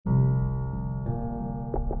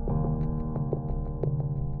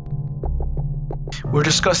We're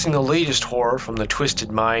discussing the latest horror from the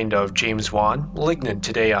twisted mind of James Wan, Malignant,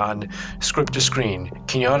 today on Script to Screen.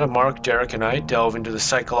 Kenyatta, Mark, Derek, and I delve into the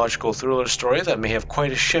psychological thriller story that may have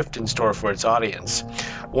quite a shift in store for its audience.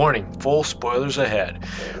 Warning, full spoilers ahead.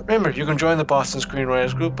 Remember, you can join the Boston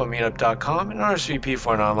Screenwriters Group on meetup.com and RSVP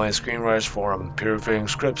for an online screenwriters forum, peer-reviewing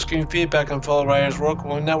scripts, giving feedback on fellow writers' work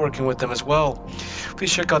while networking with them as well.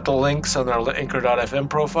 Please check out the links on our Anchor.fm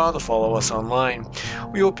profile to follow us online.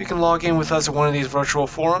 We hope you can log in with us at one of these virtual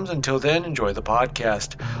forums. Until then, enjoy the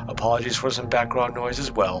podcast. Apologies for some background noise as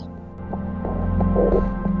well.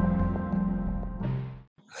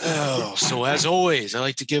 So as always, I'd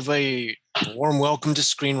like to give a warm welcome to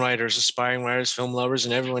screenwriters, aspiring writers, film lovers,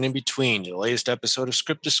 and everyone in between to the latest episode of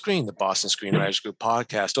Script to Screen, the Boston Screenwriters Group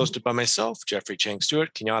podcast, hosted by myself, Jeffrey Chang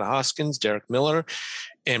Stewart, Kenyatta Hoskins, Derek Miller,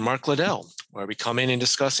 and Mark Liddell, where we come in and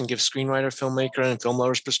discuss and give screenwriter, filmmaker, and film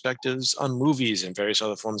lovers perspectives on movies and various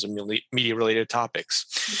other forms of media-related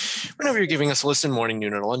topics. Whenever you're giving us a listen, morning,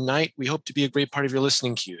 noon, or night, we hope to be a great part of your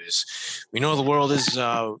listening queues. We know the world is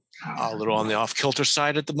a little on the off-kilter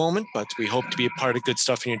side at the moment, but we hope to be a part of good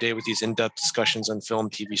stuff in your day with these in-depth discussions on film,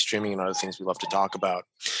 TV, streaming, and other things we love to talk about.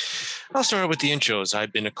 I'll start with the intros.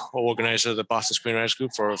 I've been a co-organizer of the Boston Screenwriters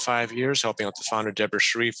Group for over 5 years, helping out the founder, Deborah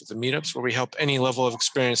Sharif, with the meetups, where we help any level of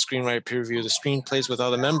experienced screenwriter peer review the screenplays with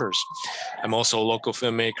other members. I'm also a local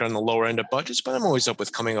filmmaker on the lower end of budgets, but I'm always up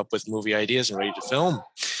with coming up with movie ideas and ready to film.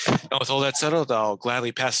 Now, with all that settled, I'll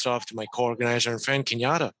gladly pass it off to my co-organizer and friend,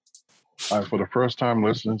 Kenyatta. For the first time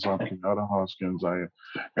listeners, I'm Kenyatta Hoskins. I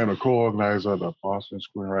am a co-organizer of the Boston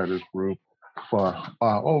Screenwriters Group for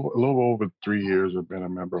a little over 3 years. I've been a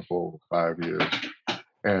member for over 5 years.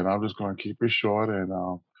 And I'm just going to keep it short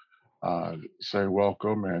and say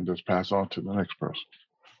welcome and just pass on to the next person.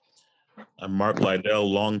 I'm Mark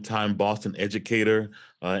Liddell, longtime Boston educator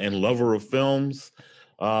and lover of films.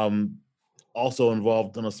 Also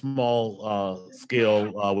involved on a small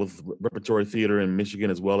scale with repertory theater in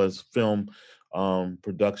Michigan, as well as film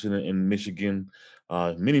production in Michigan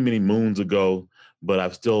many, many moons ago. But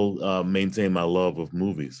I've still maintained my love of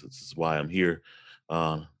movies. This is why I'm here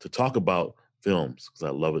to talk about films, because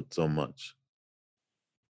I love it so much.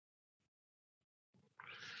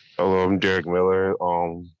 Hello, I'm Derek Miller,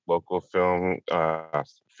 local filmmaker,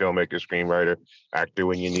 screenwriter, actor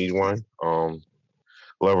when you need one.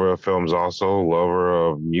 Lover of films, also lover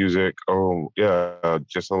of music.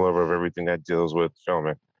 Just a lover of everything that deals with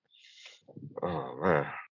filming. Oh man.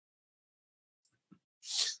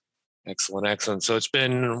 Excellent. So it's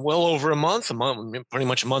been well over a month, pretty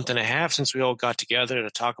much a month and a half since we all got together to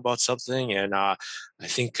talk about something. And I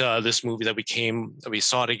think this movie that we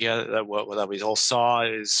saw together, that we all saw,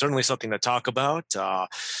 is certainly something to talk about.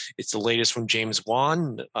 It's the latest from James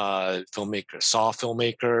Wan,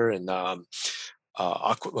 filmmaker, and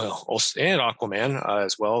Aquaman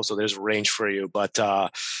as well. So there's a range for you. But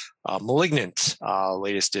Malignant,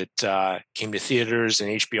 latest, it came to theaters and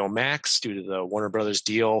HBO Max due to the Warner Brothers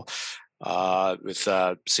deal with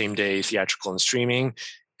same day theatrical and streaming.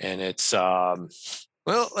 And it's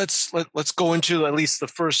let's go into at least the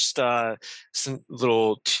first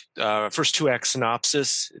first two act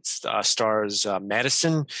synopsis. It stars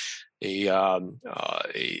Madison, a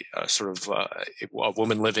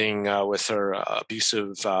woman living with her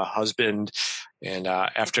abusive husband, and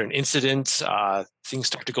after an incident, things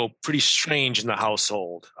start to go pretty strange in the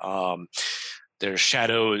household. There's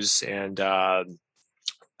shadows and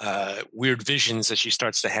weird visions that she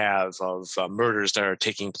starts to have of murders that are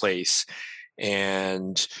taking place,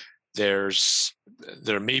 and there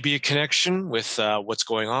may be a connection with what's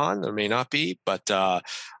going on. There may not be, but I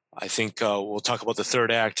think we'll talk about the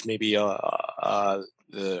third act. Maybe we'll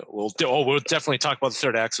definitely talk about the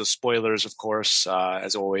third act. So spoilers, of course,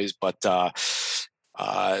 as always. But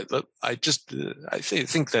I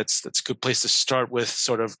think that's a good place to start with,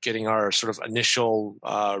 sort of getting our sort of initial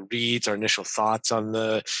reads, our initial thoughts on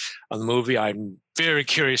the movie. I'm very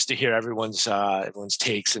curious to hear everyone's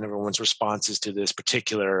takes and everyone's responses to this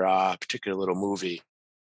particular little movie.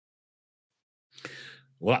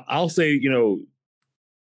 Well, I'll say,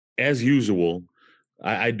 as usual,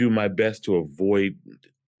 I do my best to avoid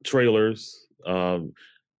trailers.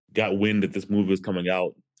 Got wind that this movie was coming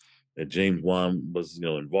out, that James Wan was,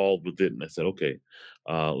 involved with it, and I said, okay,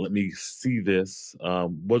 let me see this.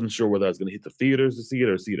 Wasn't sure whether I was going to hit the theaters to see it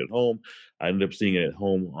or see it at home. I ended up seeing it at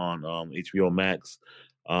home on HBO Max,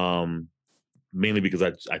 mainly because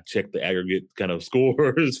I checked the aggregate kind of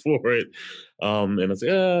scores for it, and I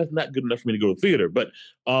said, it's not good enough for me to go to the theater, but.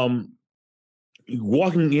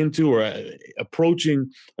 walking into or approaching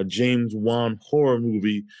a James Wan horror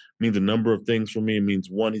movie means a number of things for me. It means,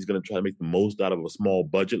 one, he's going to try to make the most out of a small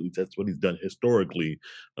budget. At least that's what he's done historically.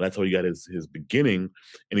 And that's how he got his beginning.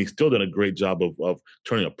 And he's still done a great job of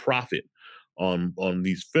turning a profit on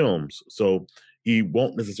these films. So he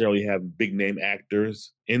won't necessarily have big name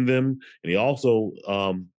actors in them. And he also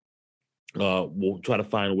will try to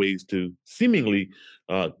find ways to seemingly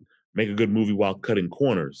make a good movie while cutting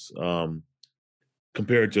corners.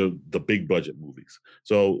 Compared to the big budget movies.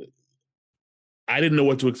 So I didn't know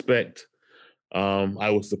what to expect. I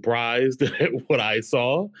was surprised at what I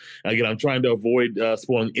saw. Again, I'm trying to avoid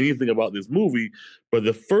spoiling anything about this movie, but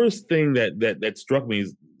the first thing that struck me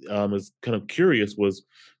is kind of curious was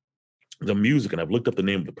the music, and I've looked up the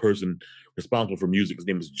name of the person responsible for music. His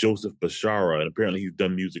name is Joseph Bashara, and apparently he's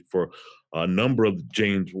done music for a number of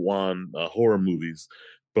James Wan horror movies.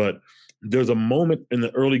 But there's a moment in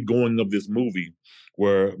the early going of this movie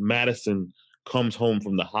where Madison comes home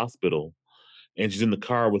from the hospital, and she's in the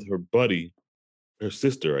car with her buddy, her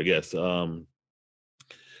sister, I guess.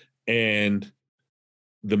 And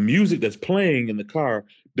the music that's playing in the car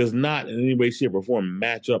does not in any way, shape, or form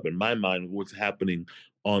match up in my mind with what's happening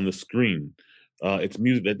on the screen. It's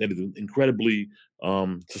music that is incredibly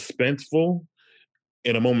suspenseful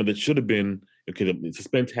in a moment that should have been, okay, the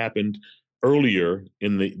suspense happened earlier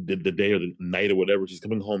in the day or the night or whatever. She's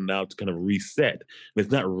coming home now to kind of reset. And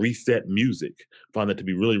it's not reset music. I found that to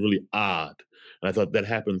be really, really odd. And I thought that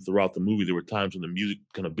happened throughout the movie. There were times when the music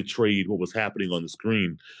kind of betrayed what was happening on the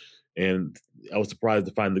screen. And I was surprised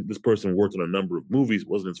to find that this person worked on a number of movies. It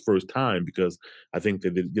wasn't his first time, because I think they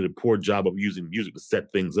did a poor job of using music to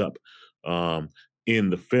set things up in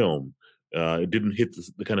the film. It didn't hit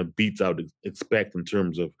the kind of beats I would expect in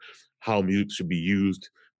terms of how music should be used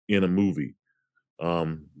in a movie.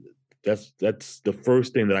 That's the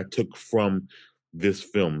first thing that I took from this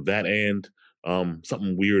film. That and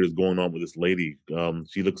something weird is going on with this lady.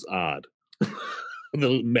 She looks odd.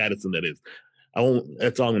 The Madison, that is.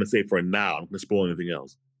 That's all I'm going to say for now. I'm not going to spoil anything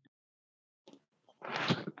else.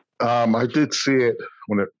 I did see it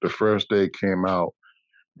when the first day came out,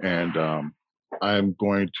 and I'm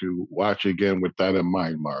going to watch again with that in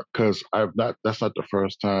mind, Mark, because that's not the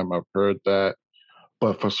first time I've heard that.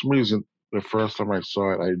 But for some reason, the first time I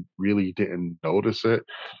saw it, I really didn't notice it.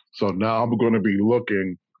 So now I'm going to be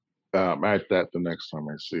looking at that the next time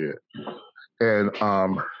I see it. And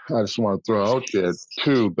I just want to throw out there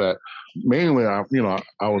too that mainly, I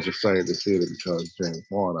was excited to see it because James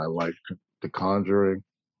Bond. I like The Conjuring.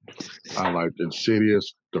 I liked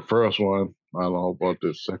Insidious, the first one. I don't know about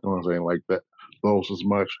the second ones. I ain't like that those as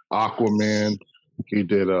much. Aquaman. He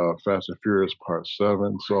did Fast and Furious Part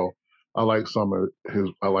 7. So I like some of his.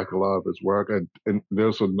 I like a lot of his work. And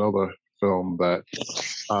there's another film that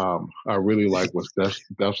I really like was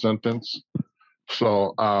Death Sentence.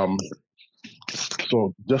 So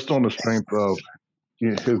so just on the strength of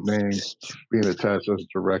his name being attached as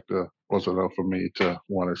director was enough for me to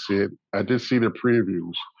want to see it. I did see the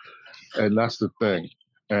previews, and that's the thing.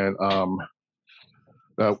 And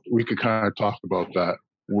that we could kind of talk about that,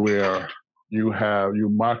 where you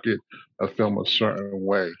market a film a certain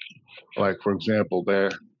way. Like for example, they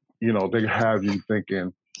have you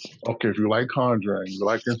thinking, okay, if you like Conjuring, you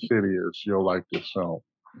like Insidious, you'll like this film.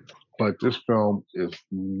 But this film is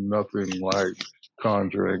nothing like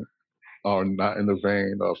Conjuring, or not in the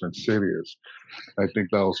vein of Insidious. I think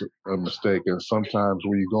that was a mistake. And sometimes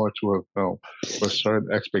when you go into a film with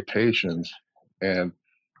certain expectations, and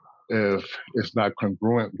if it's not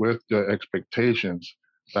congruent with the expectations,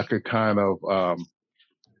 that could kind of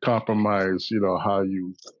compromise, how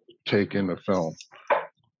you take in the film.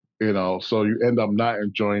 So you end up not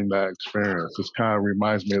enjoying that experience. This kind of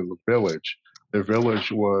reminds me of The Village. The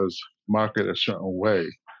Village was marketed a certain way,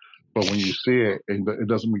 but when you see it and it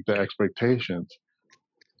doesn't meet the expectations,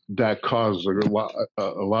 that causes a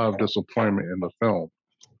lot of disappointment in the film.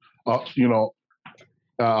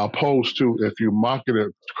 Opposed to if you market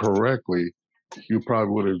it correctly, you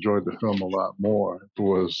probably would have enjoyed the film a lot more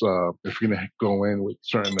if you didn't go in with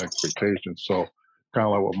certain expectations. So kind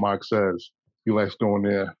of like what Mark says, he likes going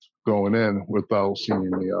in without seeing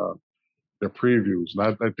the previews.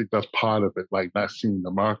 And I think that's part of it, like not seeing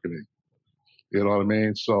the marketing. You know what I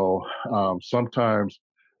mean? So sometimes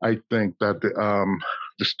I think that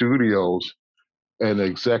the studios and the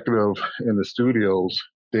executive in the studios,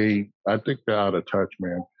 I think they're out of touch,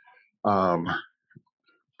 man. Um,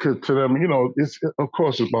 to them, you know, it's of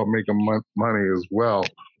course it's about making money as well.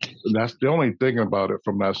 And that's the only thing about it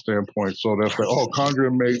from that standpoint. So that's like, oh,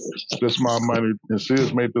 Conjuring made this amount of money, and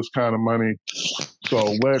Sears made this kind of money.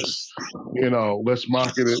 So let's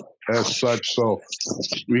market it as such. So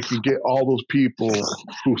we can get all those people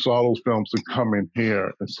who saw those films to come in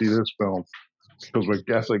here and see this film because we're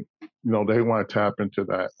guessing, they want to tap into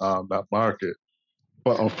that market.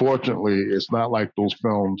 But unfortunately, it's not like those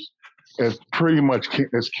films. It's pretty much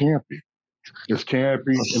it's campy. It's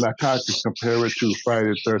campy, and I kind of can compare it to Friday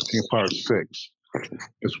the 13th Part 6.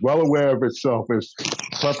 It's well aware of itself. It's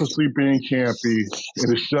purposely being campy,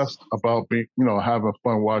 and it's just about being, having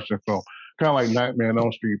fun watching film. Kind of like Nightmare on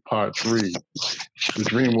Elm Street Part 3, The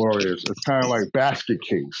Dream Warriors. It's kind of like Basket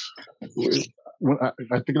Case.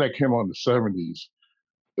 I think that came out in the 70s.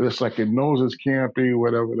 It's like it knows it's campy,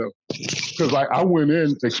 whatever. Because I went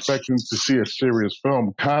in expecting to see a serious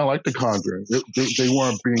film, kind of like The Conjuring. They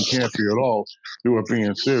weren't being campy at all. They were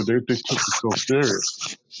being serious. They took it so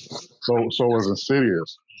serious. So was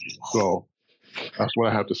Insidious. So that's what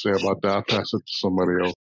I have to say about that. I'll pass it to somebody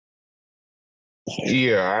else.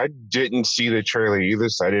 Yeah, I didn't see the trailer either,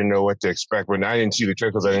 so I didn't know what to expect. When I didn't see the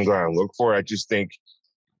trailer because I didn't go out and look for it, I just think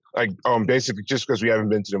basically just because we haven't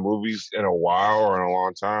been to the movies in a while or in a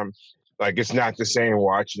long time, like it's not the same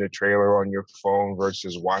watching a trailer on your phone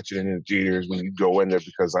versus watching it in the theaters when you go in there,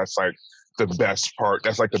 because that's like the best part.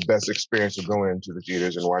 That's like the best experience of going into the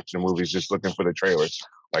theaters and watching the movies, just looking for the trailers.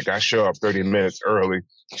 Like I show up 30 minutes early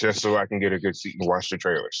just so I can get a good seat and watch the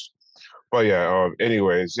trailers. But yeah,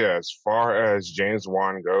 anyways, yeah, as far as James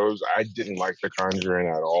Wan goes, I didn't like The Conjuring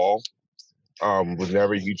at all. Was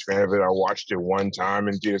never a huge fan of it. I watched it one time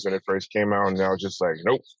in theaters when it first came out, and I was just like,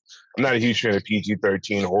 nope. I'm not a huge fan of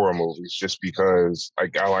PG-13 horror movies, just because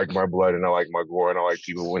I like my blood and I like my gore and I like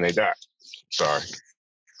people when they die. Sorry.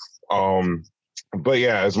 But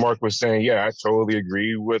yeah, as Mark was saying, yeah, I totally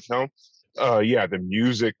agree with him. Yeah, the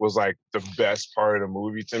music was like the best part of the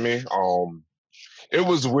movie to me. It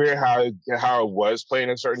was weird how it was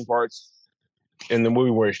playing in certain parts in the movie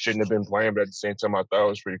where it shouldn't have been playing, but at the same time, I thought it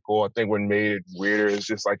was pretty cool. I think what made it weirder is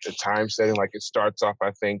just like the time setting. Like it starts off,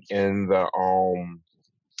 I think, in the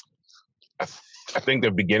I think the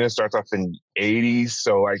beginning starts off in the 80s.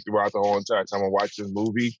 So like throughout the whole entire time I watched this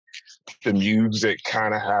movie, the music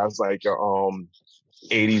kind of has like a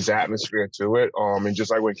 80s atmosphere to it. And just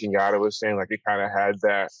like what Kenyatta was saying, like it kind of had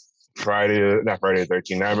that not Friday the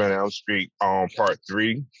 13th, Nightmare on Elm Street Part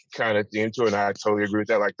 3 kind of theme to it. And I totally agree with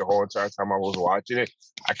that. Like the whole entire time I was watching it,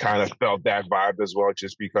 I kind of felt that vibe as well,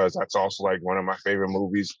 just because that's also like one of my favorite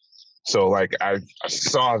movies. So like I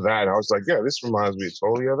saw that and I was like, yeah, this reminds me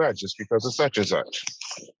totally of that just because of such and such.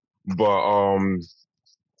 But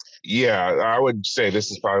yeah, I would say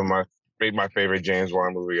this is probably my favorite James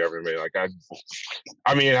Wan movie ever made. Like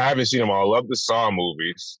I mean, I haven't seen them all. I love the Saw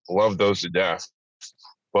movies. Love those to death.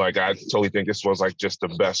 But like I totally think this was like just the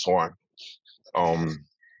best one.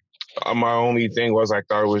 My only thing was I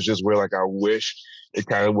thought it was just weird. Like I wish it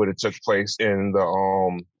kind of would have took place in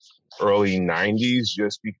the early 90s,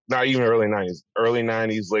 not even early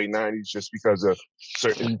 90s, late 90s, just because of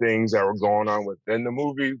certain things that were going on within the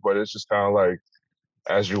movie. But it's just kind of like,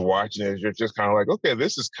 as you're watching it, you're just kind of like, okay,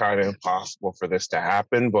 this is kind of impossible for this to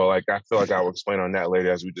happen. But like, I feel like I will explain on that later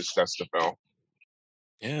as we discuss the film.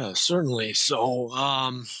 Yeah, certainly. So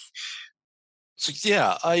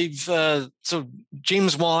yeah, so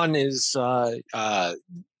James Wan is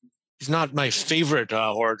he's not my favorite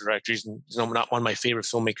horror director. He's not one of my favorite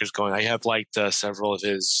filmmakers going. I have liked several of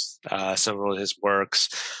his works.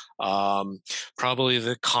 Probably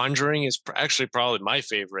The Conjuring is actually probably my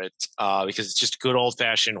favorite because it's just a good old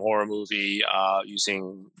fashioned horror movie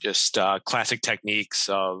using just classic techniques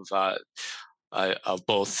of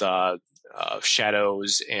both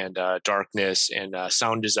shadows and darkness and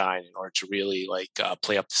sound design in order to really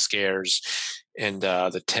play up the scares and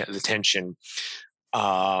the tension.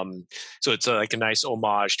 So it's like a nice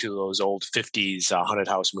homage to those old 50s haunted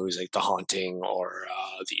house movies like The Haunting or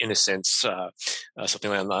The Innocents, something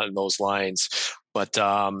along those lines. But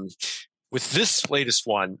with this latest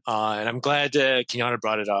one, and I'm glad Kenyatta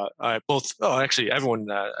brought it up. Actually, everyone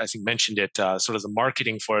I think mentioned it. Sort of the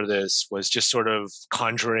marketing for this was just sort of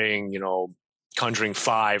Conjuring, Conjuring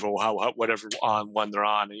 5 or whatever one they're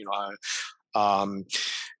on.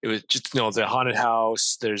 It was just the haunted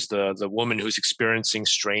house. There's the woman who's experiencing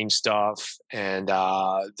strange stuff, and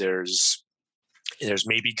there's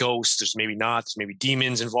maybe ghosts, there's maybe not, there's maybe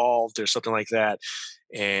demons involved, there's something like that.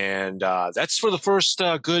 and that's for the first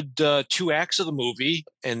good 2 acts of the movie,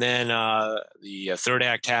 and then the third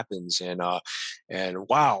act happens, and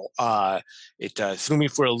wow, it threw me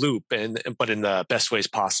for a loop, but in the best ways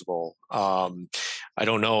possible. I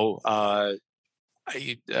don't know.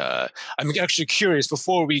 I'm actually curious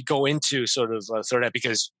before we go into sort of third act,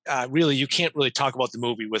 because really you can't really talk about the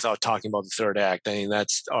movie without talking about the third act. I mean,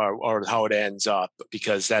 that's or how it ends up,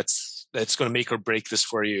 because that's going to make or break this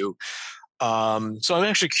for you. So I'm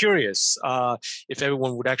actually curious if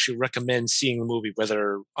everyone would actually recommend seeing the movie,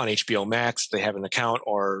 whether on HBO Max, if they have an account,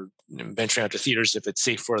 or venturing out to theaters if it's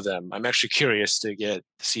safe for them. I'm actually curious to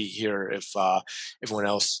see here if everyone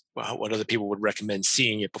else, what other people would recommend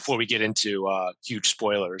seeing it before we get into huge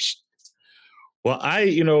spoilers. Well,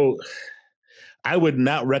 I would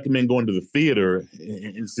not recommend going to the theater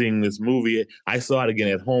and seeing this movie. I saw it again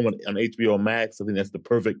at home on HBO Max. I think that's the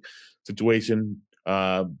perfect situation.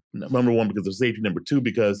 Number one, because of safety. Number two,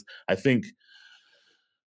 because I think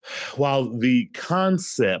while the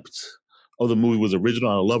concept of the movie was original,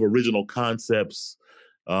 I love original concepts.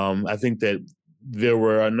 I think that there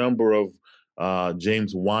were a number of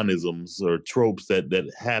James Wanisms or tropes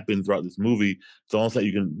that happen throughout this movie. It's almost like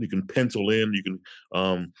you can pencil in, you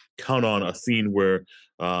can count on a scene where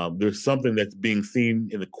there's something that's being seen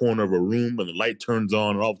in the corner of a room, and the light turns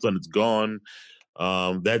on, and all of a sudden it's gone.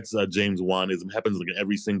 That's James Wanism. It happens like in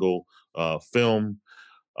every single film.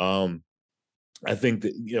 I think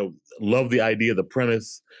that, love the idea, the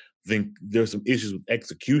premise. I think there's some issues with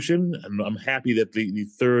execution, and I'm happy that the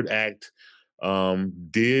third act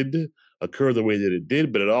did occur the way that it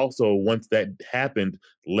did, but it also, once that happened,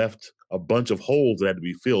 left a bunch of holes that had to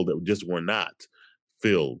be filled that just were not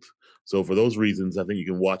filled. So for those reasons, I think you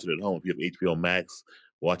can watch it at home. If you have HBO Max,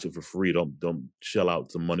 watch it for free. Don't shell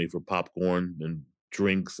out some money for popcorn and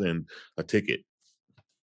drinks and a ticket.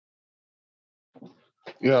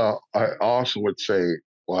 Yeah, I also would say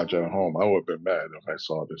watch at home. I would have been mad if I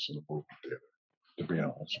saw this in the movie theater, to be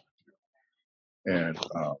honest with you. And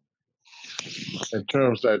in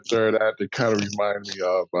terms of that third act, it kind of reminded me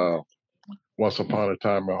of Once Upon a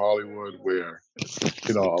Time in Hollywood, where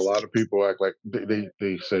a lot of people act like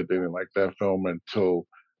they said they didn't like that film until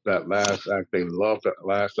that last act. They loved that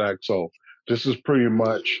last act. So this is pretty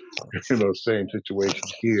much same situation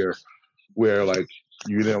here, where like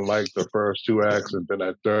you didn't like the first 2 acts, and then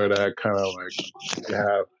that third act kind of like you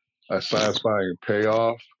have a satisfying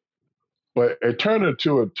payoff. But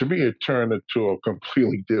to me, it turned into a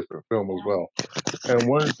completely different film as well. And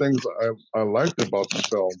one of the things I liked about the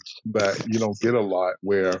film that you don't get a lot,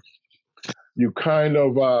 where you kind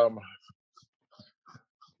of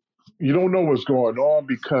you don't know what's going on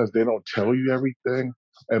because they don't tell you everything.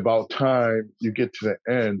 About time you get to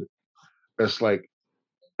the end, it's like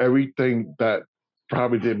everything that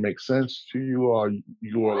probably didn't make sense to you, or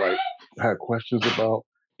you were like had questions about,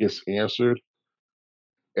 gets answered.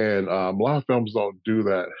 And a lot of films don't do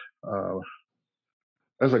that. Uh,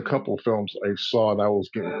 there's a couple films I saw and I was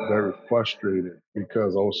getting very frustrated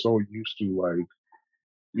because I was so used to like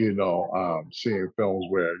seeing films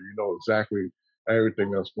where you know exactly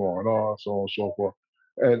everything that's going on, so on and so forth.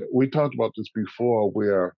 And we talked about this before,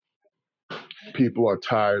 where people are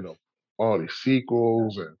tired of all these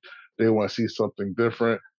sequels and they want to see something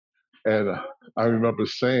different. And I remember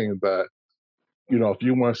saying that, if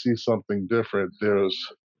you want to see something different, there's,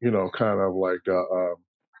 kind of like,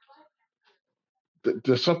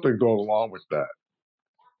 there's something going along with that.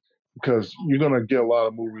 Because you're going to get a lot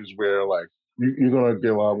of movies where, like, you're going to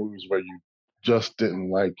get a lot of movies where you just didn't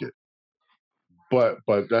like it. But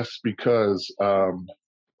that's because,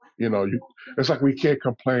 it's like we can't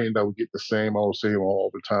complain that we get the same old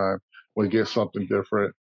all the time. When you get something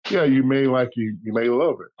different, yeah, you may like you may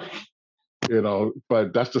love it,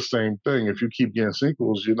 but that's the same thing. If you keep getting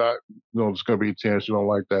sequels, you're not, there's going to be a chance you don't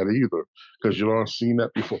like that either because you don't seen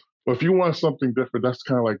that before. But if you want something different, that's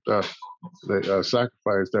kind of like the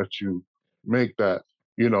sacrifice that you make. That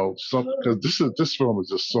because this film is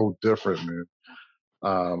just so different, man.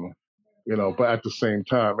 Um, but at the same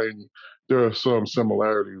time, and there are some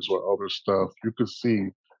similarities with other stuff. You could see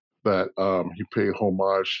that he paid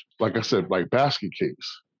homage, like I said, like Basket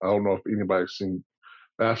Case. I don't know if anybody's seen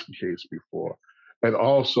Basket Case before. And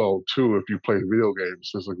also, too, if you play video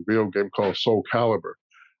games, there's a video game called Soul Calibur.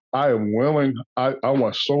 I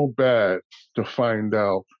want so bad to find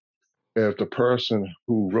out if the person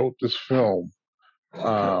who wrote this film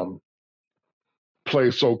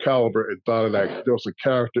played Soul Calibur and thought of that. There was a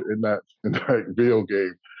character in that video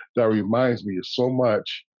game that reminds me so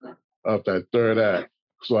much of that third act.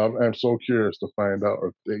 So I'm so curious to find out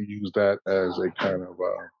if they use that as a kind of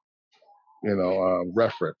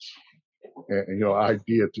reference. and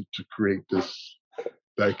idea to create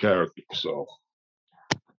that character. So,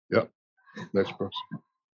 yep. Next person.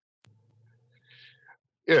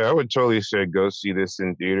 Yeah, I would totally say go see this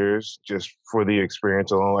in theaters just for the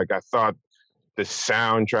experience alone. Like I thought the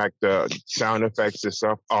soundtrack, the sound effects and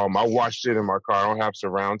stuff. I watched it in my car. I don't have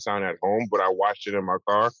surround sound at home, but I watched it in my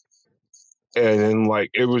car. And then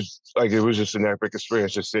it was just an epic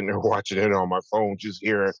experience just sitting there watching it on my phone, just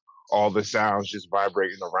hearing all the sounds just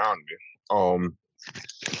vibrating around me.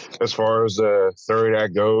 As far as the third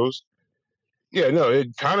act goes, yeah, no,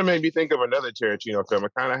 it kind of made me think of another Tarantino film.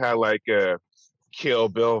 It kind of had like a Kill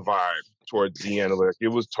Bill vibe towards the end. Like it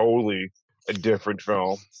was totally a different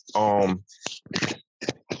film.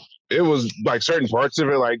 It was like certain parts of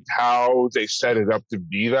it, like how they set it up to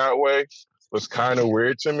be that way, was kind of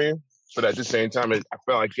weird to me. But at the same time, I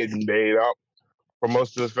felt like it made up for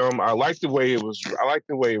most of the film. I like the way it was. I like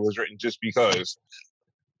the way it was written, just because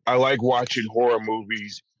I like watching horror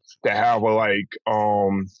movies that have like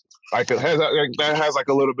it has that has like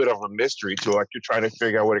a little bit of a mystery to it. Like you're trying to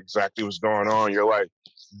figure out what exactly was going on. You're like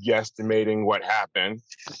guesstimating what happened,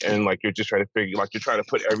 and like you're just trying to you're trying to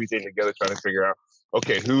put everything together, trying to figure out,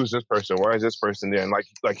 okay, who's this person? Why is this person there? And like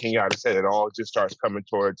Kenyatta said, it all just starts coming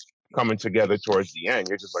together towards the end.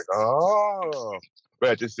 You're just like, oh.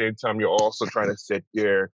 But at the same time, you're also trying to sit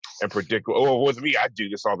there and predict. Oh, with me, I do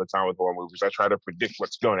this all the time with horror movies. I try to predict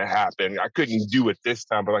what's going to happen. I couldn't do it this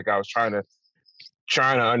time, but like I was trying to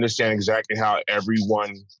understand exactly how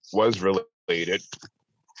everyone was related.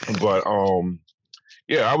 But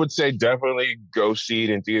yeah, I would say definitely go see it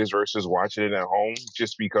in theaters versus watching it at home,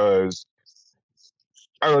 just because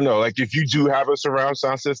I don't know. Like if you do have a surround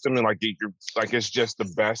sound system and it's just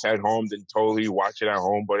the best at home, then totally watch it at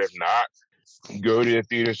home. But if not, go to the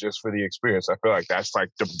theaters just for the experience. I feel like that's like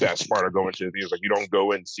the best part of going to the theaters. Like you don't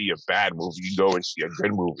go and see a bad movie, you go and see a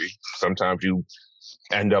good movie. Sometimes you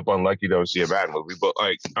end up unlucky to see a bad movie, but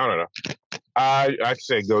like I don't know. I'd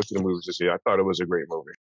say go to the movies to see it. I thought it was a great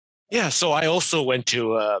movie. Yeah, so I also went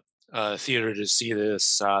to a theater to see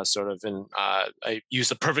this I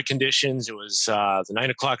used the perfect conditions. It was the 9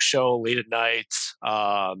 o'clock show late at night,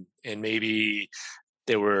 and maybe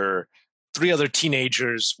there were three other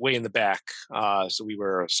teenagers way in the back. So we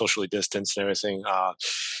were socially distanced and everything.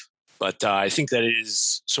 But I think that it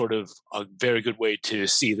is sort of a very good way to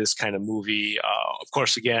see this kind of movie. Of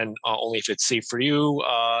course, again, only if it's safe for you.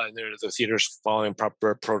 And the theaters following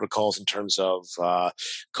proper protocols in terms of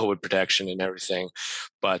COVID protection and everything.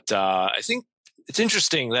 But I think it's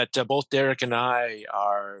interesting that both Derek and I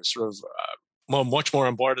are sort of much more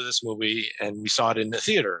on board with this movie, and we saw it in the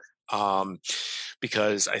theater.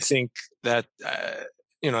 Because I think that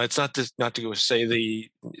it's not to go say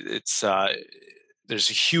there's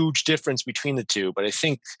a huge difference between the two, but I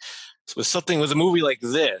think with a movie like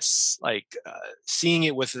this, like seeing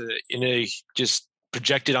it in a just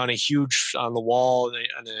projected on the wall in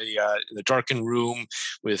a darkened room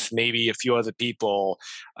with maybe a few other people,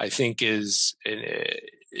 I think it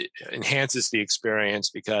enhances the experience,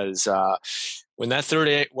 because when that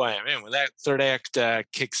third act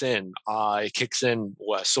kicks in, it kicks in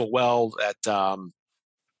so well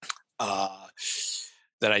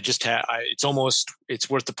that I just had. It's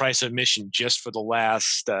worth the price of admission just for the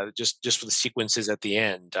last, just for the sequences at the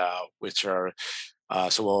end, which are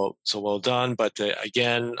so well done. But as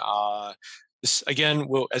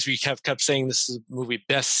we have kept saying, this is a movie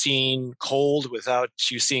best seen cold, without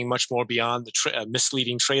you seeing much more beyond the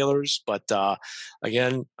misleading trailers. But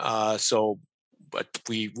but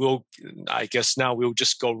we will. I guess now we'll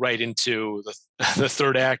just go right into the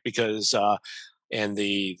third act, because and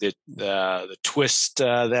the twist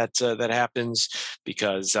that happens,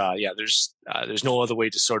 because there's no other way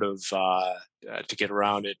to sort of to get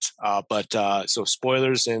around it. So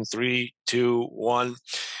spoilers in 3, 2, 1.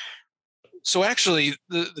 So actually,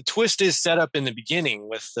 the twist is set up in the beginning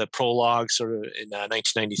with the prologue, sort of in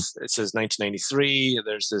 1990. It says 1993.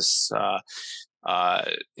 There's this,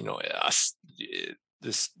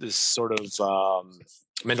 this sort of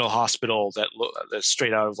mental hospital that's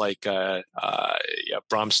straight out of like a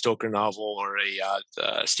Bram Stoker novel or a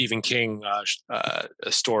Stephen King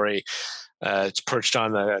story. It's perched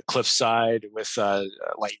on the cliffside with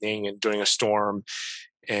lightning and during a storm.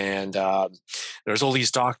 And there's all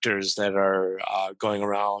these doctors that are going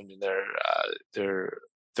around, and they're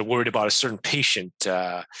worried about a certain patient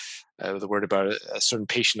the word about a certain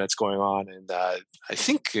patient that's going on, and I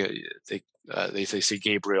think they say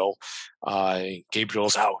Gabriel.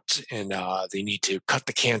 Gabriel's out, and they need to cut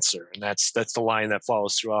the cancer, and that's the line that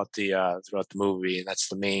follows throughout the movie, and that's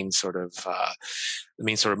the main sort of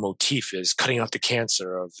motif is cutting out the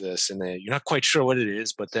cancer of this, and you're not quite sure what it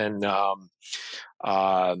is, but then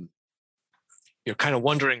you're kind of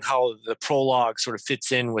wondering how the prologue sort of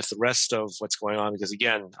fits in with the rest of what's going on, because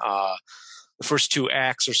again, the first 2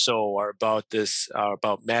 acts or so are about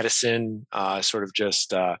about Madison sort of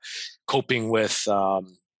just coping with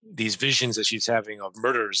these visions that she's having of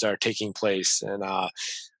murders that are taking place, and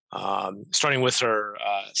starting with her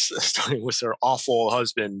awful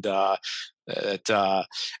husband. That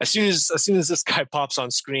as soon as this guy pops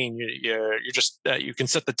on screen, you're just you can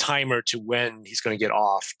set the timer to when he's going to get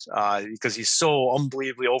offed, because he's so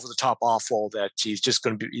unbelievably over the top awful that he's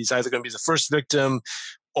either going to be the first victim,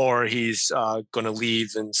 or he's going to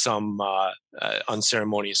leave in some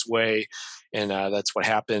unceremonious way, and that's what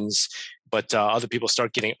happens. But other people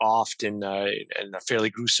start getting offed in fairly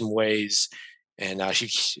gruesome ways, and she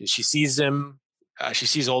sees them. She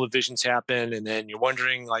sees all the visions happen, and then you're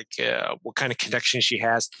wondering what kind of connection she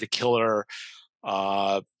has to the killer.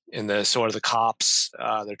 And the sort of the cops,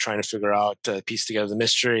 they're trying to figure out, piece together the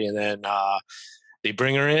mystery, and then they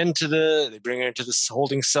bring her into this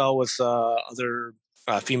holding cell with other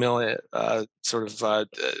female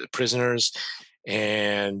prisoners,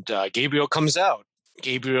 and Gabriel comes out.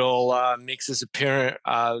 Gabriel makes his a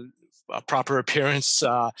proper appearance,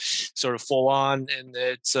 sort of full on, and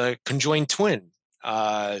it's a conjoined twin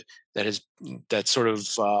that sort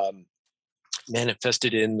of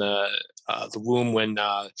manifested in the womb when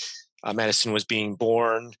Madison was being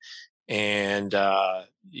born, and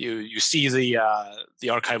you see the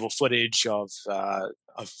archival footage of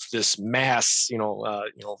this mass.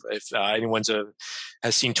 If anyone's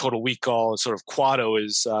has seen Total Recall, sort of Quado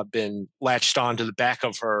has been latched onto the back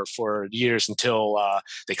of her for years until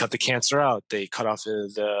they cut the cancer out. They cut off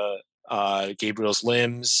Gabriel's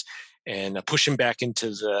limbs and push him back into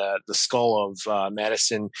the skull of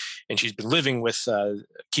Madison, and she's been living with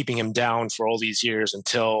keeping him down for all these years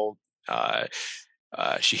until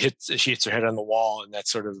she hits her head on the wall, and that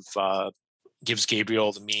sort of gives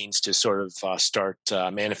Gabriel the means to sort of start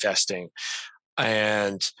manifesting.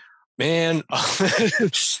 And man,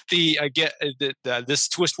 this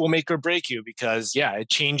twist will make or break you, because it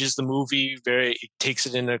changes the movie. It takes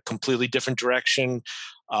it in a completely different direction.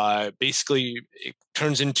 Basically, it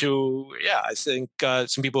turns into, I think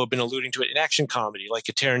some people have been alluding to it, an action comedy, like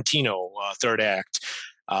a Tarantino third act,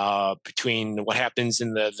 between what happens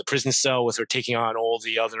in the prison cell with her taking on all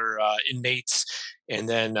the other inmates, and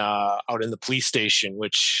then out in the police station,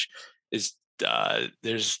 which is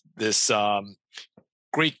there's this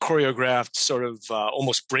great choreographed sort of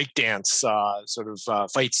almost breakdance sort of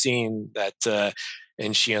fight scene that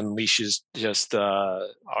and she unleashes just or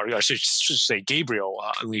I should say Gabriel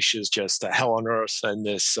unleashes just hell on earth in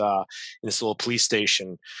this little police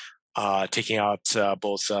station, taking out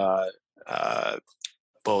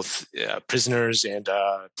both prisoners and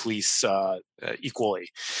police equally.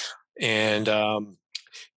 And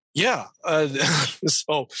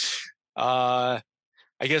so I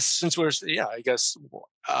guess since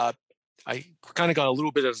I kind of got a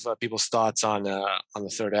little bit of people's thoughts on the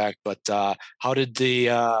third act, but how did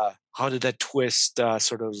that twist how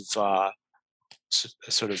did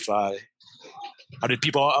other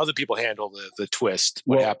people handle the twist?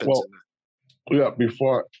 What happens?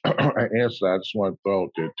 Before I answer that, I just want to throw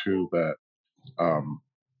out there too that,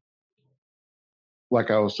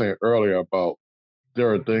 like I was saying earlier about,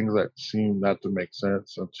 there are things that seem not to make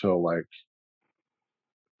sense until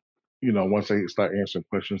once they start answering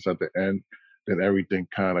questions at the end, then everything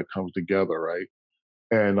kind of comes together, right?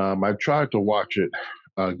 And I tried to watch it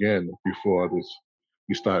again before we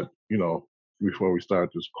start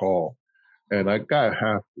this call, and I got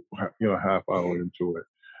half hour into it,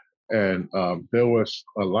 and there was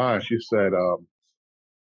a line. She said,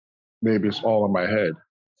 "Maybe it's all in my head,"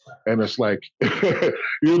 and it's like, you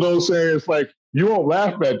know what I'm saying? It's like you won't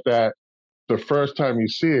laugh at that the first time you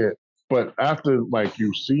see it, but after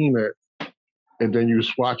you've seen it, and then you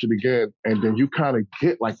just watch it again, and then you kind of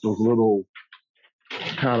get those little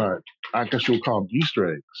kind of, I guess you'll call them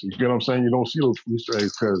Easter eggs. You get what I'm saying? You don't see those Easter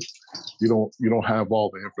eggs because you don't have all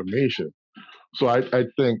the information. So I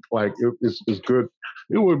think it's good.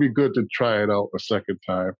 It would be good to try it out a second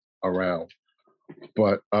time around.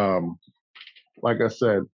 But like I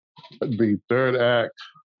said, the third act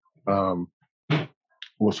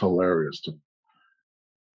was hilarious to me,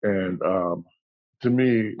 and to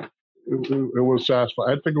me, it was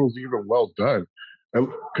satisfying. I think it was even well done.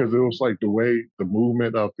 because it was like the way the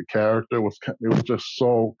movement of the character it was just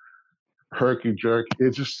so herky jerky.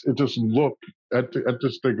 It just looked. I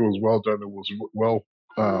just think it was well done. It was well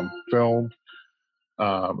filmed. It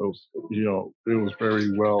was it was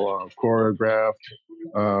very well choreographed.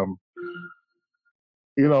 Um,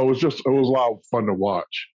 it was a lot of fun to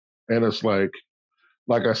watch. And it's like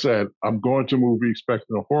I said, I'm going to a movie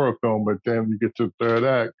expecting a horror film, but then you get to the third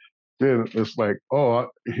act, then it's like, oh,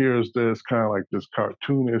 here's this kind of like this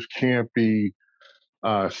cartoonish, campy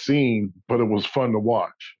scene, but it was fun to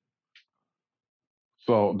watch.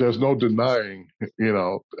 So there's no denying,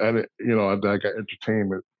 that I got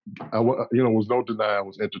entertainment. Was no denying I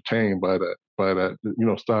was entertained by that,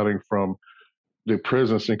 starting from the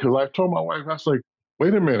prison scene. Because I told my wife, I was like,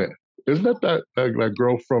 wait a minute, isn't that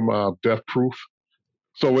girl from Death Proof?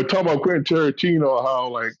 So we're talking about Quentin Tarantino, how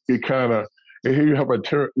like it kind of, and here you have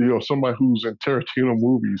somebody who's in Tarantino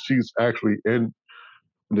movies. She's actually in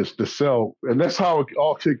the cell, and that's how it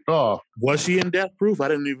all kicked off. Was she in Death Proof? I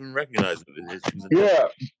didn't even recognize it. Yeah,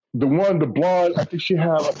 the blonde. I think she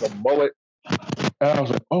had like a mullet, and I was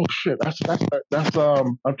like, oh shit, that's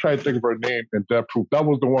I'm trying to think of her name in Death Proof. That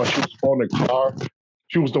was the one. She was on the car.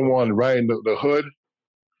 She was the one riding the hood.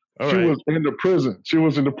 She was in the prison. She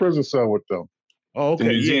was in the prison cell with them. Oh, okay. The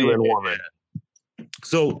New Zealand woman. Yeah.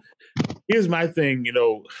 So here's my thing,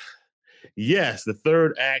 yes, the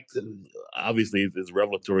third act obviously is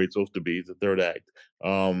revelatory. It's supposed to be. It's the third act.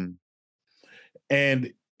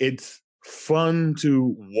 And it's fun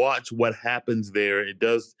to watch what happens there. It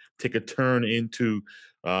does take a turn into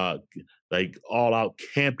like all out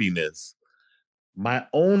campiness. My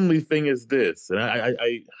only thing is this, and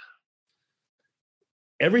I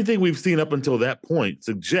everything we've seen up until that point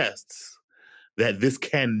suggests that this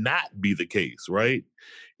cannot be the case, right?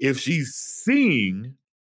 If she's seeing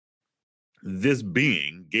this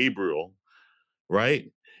being, Gabriel,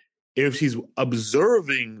 right? If she's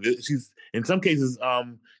observing that, she's in some cases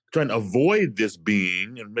trying to avoid this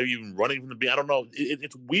being and maybe even running from the being. I don't know.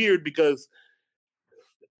 It's weird because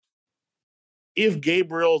if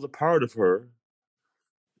Gabriel is a part of her,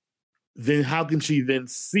 then how can she then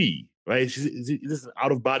see? Right? Is this an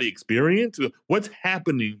out of body experience? What's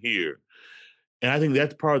happening here? And I think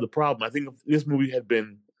that's part of the problem. I think if this movie had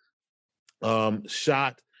been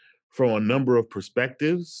shot from a number of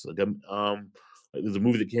perspectives, there's a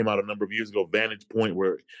movie that came out a number of years ago, Vantage Point,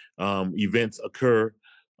 where events occur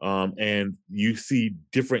and you see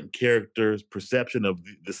different characters' perception of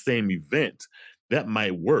the same event. That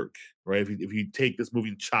might work, right? If you take this movie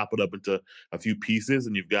and chop it up into a few pieces,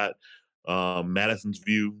 and you've got Madison's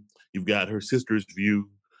view, you've got her sister's view,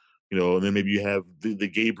 and then maybe you have the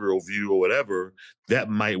Gabriel view or whatever, that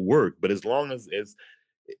might work. But as long as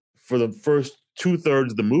for the first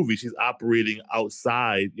 2/3 of the movie, she's operating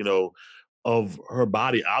outside, of her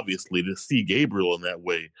body, obviously, to see Gabriel in that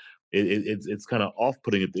way. It's kind of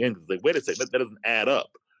off-putting at the end. It's like, wait a second, that doesn't add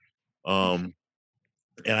up.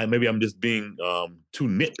 And maybe I'm just being too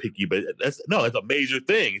nitpicky, but that's a major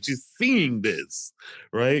thing. She's seeing this,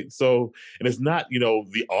 right? So, and it's not,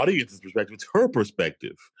 the audience's perspective, it's her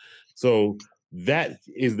perspective. So that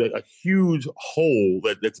is a huge hole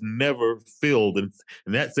that's never filled. And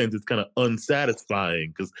in that sense, it's kind of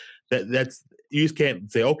unsatisfying because that's you just can't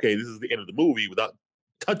say, okay, this is the end of the movie without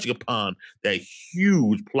touching upon that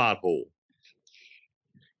huge plot hole.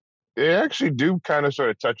 They actually do kind of sort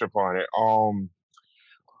of touch upon it.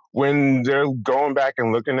 When they're going back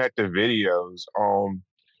and looking at the videos,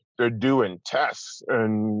 they're doing tests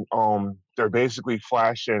and they're basically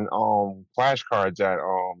flashing flashcards at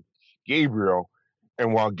Gabriel.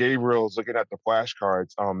 And while Gabriel's looking at the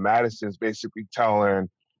flashcards, Madison's basically telling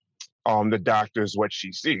the doctors what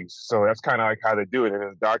she sees. So that's kind of like how they do it. And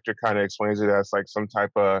the doctor kind of explains it as like some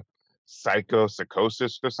type of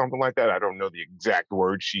psychosis or something like that. I don't know the exact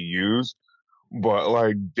word she used, but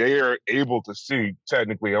like they are able to see,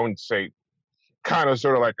 technically, I wouldn't say, kind of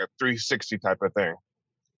sort of like a 360 type of thing.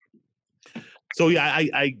 So yeah,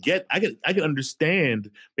 I can understand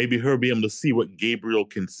maybe her being able to see what Gabriel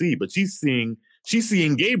can see, but she's seeing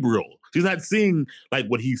Gabriel. She's not seeing like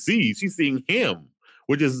what he sees. She's seeing him,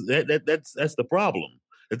 which is that's the problem.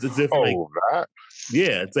 It's as if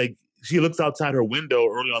it's like she looks outside her window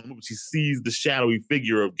early on in the movie. She sees the shadowy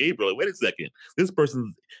figure of Gabriel. Like, wait a second, this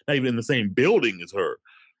person's not even in the same building as her,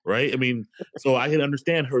 right? I mean, so I can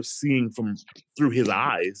understand her seeing through his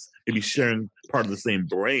eyes, maybe sharing part of the same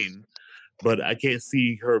brain. But I can't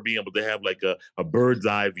see her being able to have like a bird's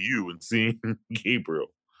eye view and seeing Gabriel.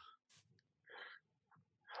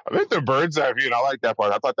 I think the bird's eye view, and I like that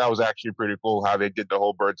part. I thought that was actually pretty cool how they did the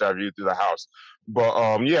whole bird's eye view through the house. But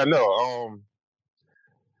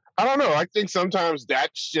I don't know. I think sometimes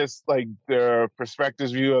that's just like the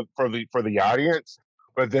perspectives view for the audience.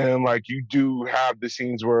 But then like you do have the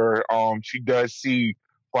scenes where she does see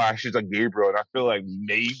flashes of Gabriel, and I feel like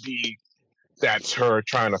maybe that's her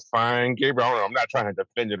trying to find Gabriel. I don't know. I'm not trying to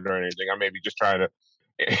defend it or anything. I may be just trying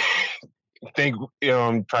to think,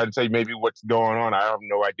 try to say maybe what's going on. I have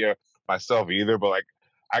no idea myself either, but like,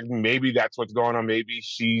 maybe that's what's going on. Maybe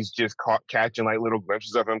she's just catching like little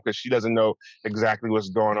glimpses of him because she doesn't know exactly what's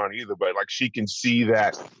going on either. But like, she can see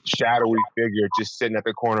that shadowy figure just sitting at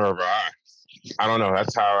the corner of her eye. I don't know.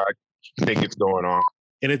 That's how I think it's going on.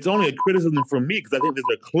 And it's only a criticism from me because I think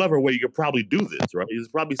there's a clever way you could probably do this, right? There's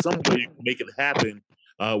probably some way you can make it happen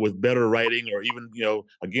with better writing or even,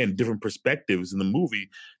 again, different perspectives in the movie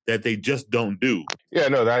that they just don't do. Yeah,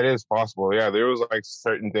 no, that is possible. Yeah, there was like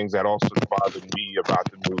certain things that also bothered me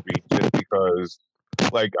about the movie just because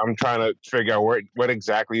like I'm trying to figure out what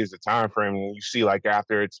exactly is the time frame. You see like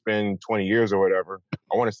after it's been 20 years or whatever.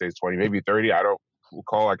 I want to say it's 20, maybe 30. I don't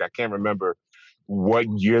recall. Like I can't remember what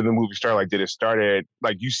year the movie started. Like did it start at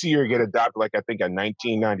like you see her get adopted like I think in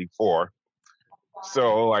 1994.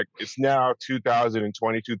 So like it's now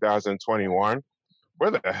 2020, 2021.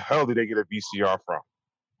 Where the hell did they get a VCR from?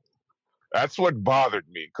 That's what bothered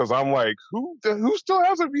me because I'm like, who still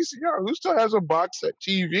has a VCR? Who still has a box set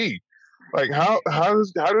TV? Like how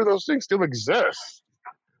do those things still exist?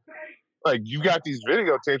 Like you got these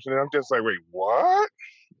videotapes and I'm just like, wait, what?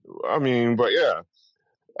 I mean, but yeah,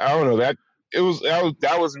 I don't know that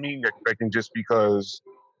that was me expecting just because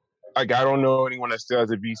like I don't know anyone that still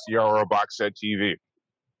has a VCR or a box set TV.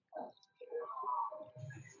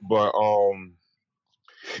 But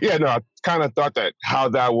yeah, no, I kind of thought that how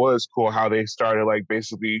that was cool, how they started like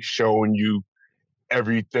basically showing you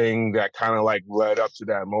everything that kind of like led up to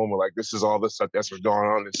that moment. Like this is all the stuff that's what's going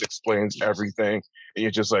on. This explains everything, and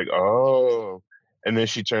you're just like, oh. And then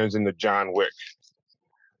she turns into John Wick.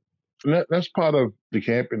 That's part of the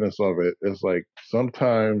campiness of it. It's like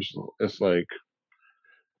sometimes it's like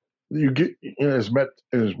you get, it's meant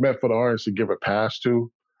for the audience to give a pass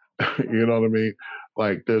to. You know what I mean?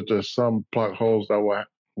 Like there's just some plot holes that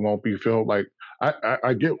won't be filled. Like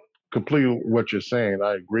I get completely what you're saying.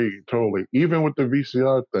 I agree totally. Even with the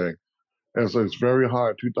VCR thing, it's very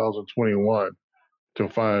hard 2021 to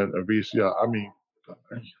find a VCR. I mean,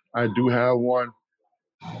 I do have one,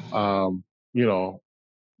 um, you know,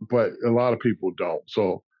 but a lot of people don't.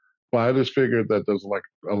 So, but I just figured that there's like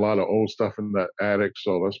a lot of old stuff in that attic.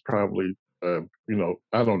 So that's probably, I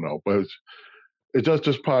don't know, but it's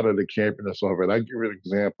just part of the campiness of it. I give you an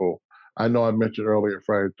example. I know I mentioned earlier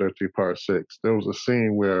Friday the 13th Part 6. There was a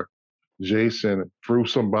scene where Jason threw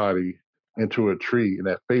somebody into a tree and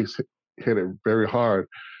that face hit it very hard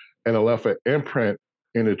and it left an imprint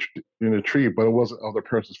in the tree, but it wasn't of the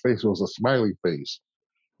person's face. It was a smiley face.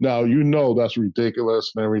 Now that's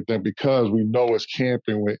ridiculous and everything because we know it's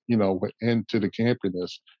camping. Went into the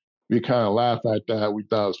campiness. We kind of laugh at that. We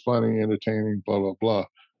thought it was funny, entertaining, blah blah blah.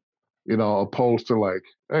 Opposed to like,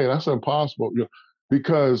 hey, that's impossible.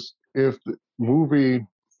 Because if the movie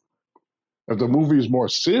is more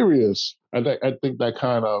serious, I think that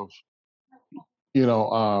kind of,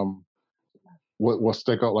 will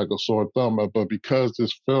stick out like a sore thumb. But because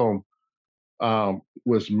this film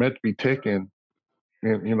was meant to be taken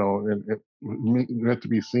and meant to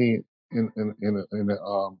be seen in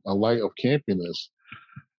a light of campiness,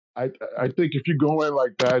 I think if you go in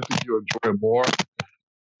like that, I think you enjoy it more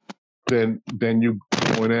than you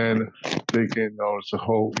going in thinking, it's a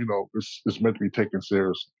whole, it's meant to be taken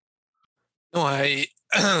seriously.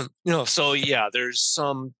 No, so yeah, there's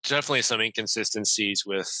definitely some inconsistencies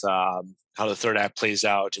with how the third act plays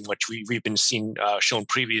out and what we've been seeing shown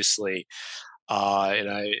previously. And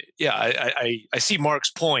I see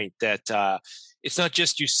Mark's point that it's not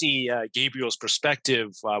just you see Gabriel's perspective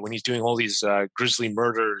when he's doing all these grisly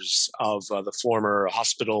murders of the former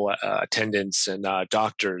hospital attendants and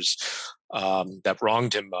doctors that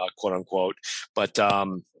wronged him, quote unquote. But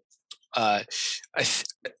I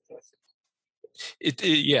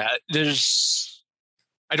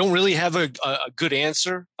don't really have a good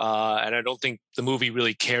answer, and I don't think the movie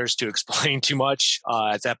really cares to explain too much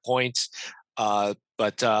at that point.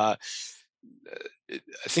 But I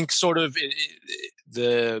think sort of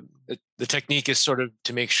the technique is sort of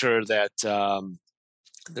to make sure that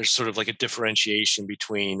there's sort of like a differentiation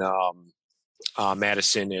between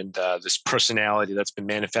Madison and this personality that's been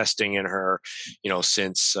manifesting in her,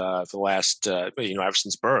 since the last, ever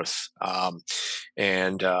since birth,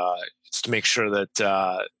 and it's to make sure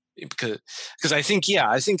that because I think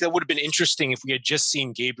that would have been interesting if we had just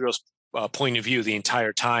seen Gabriel's point of view the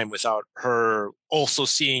entire time without her also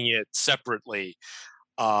seeing it separately.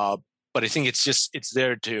 But I think it's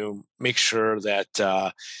there to make sure that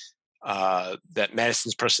that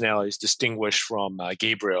Madison's personality is distinguished from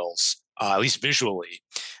Gabriel's, at least visually.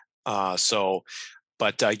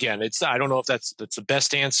 But again, I don't know if that's the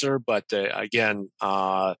best answer. But again,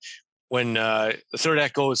 when the third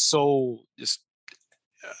act goes so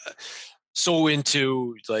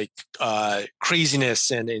into like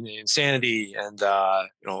craziness and insanity and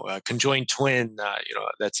conjoined twin,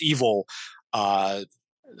 that's evil. I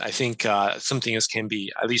think some things can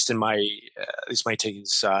be, at least my take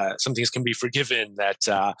is, some things can be forgiven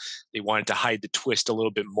that they wanted to hide the twist a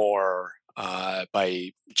little bit more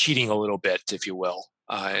by cheating a little bit, if you will,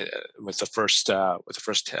 with the first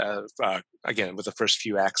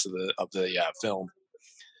few acts of the film.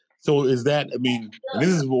 So is that, I mean, and this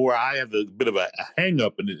is where I have a bit of a hang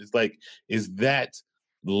up, and it's like, is that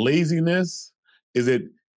laziness? Is it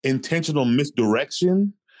intentional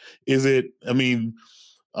misdirection? Is it, I mean,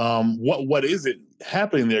 what is it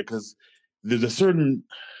happening there? Because there's a certain,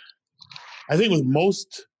 I think with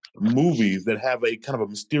most movies that have a kind of a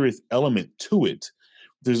mysterious element to it,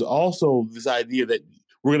 there's also this idea that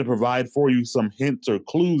we're going to provide for you some hints or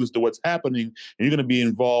clues as to what's happening, and you're going to be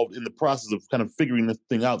involved in the process of kind of figuring this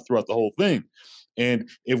thing out throughout the whole thing. And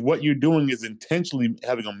if what you're doing is intentionally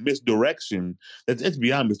having a misdirection, that's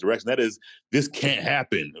beyond misdirection. That is, this can't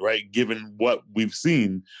happen, right? Given what we've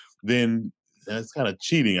seen, then that's kind of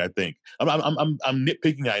cheating, I think. I'm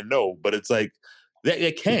nitpicking, I know, but it's like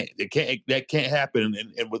that can't happen.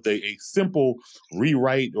 And with a simple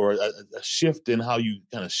rewrite or a shift in how you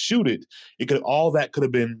kind of shoot it, all that could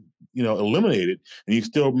have been eliminated, and you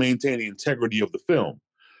still maintain the integrity of the film,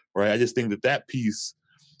 right? I just think that piece,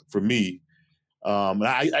 for me,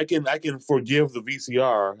 I can forgive the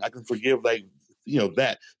VCR. I can forgive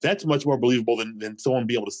that's much more believable than someone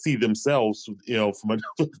be able to see themselves, from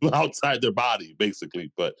outside their body,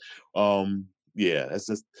 basically. But yeah, that's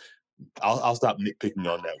just. I'll stop nitpicking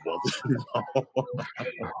on that one.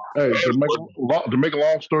 Hey, to make a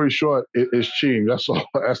long story short, it's cheating. That's all.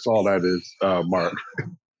 That's all that is, Mark.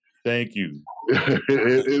 Thank you.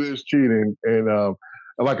 It is cheating, and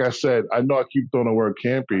like I said, I know I keep throwing the word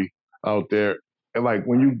campy out there, and like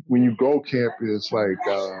when you go campy, it's like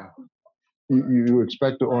you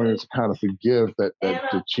expect the audience to kind of forgive that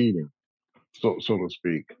the cheating, so to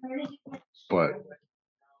speak, but.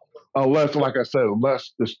 Unless, like I said,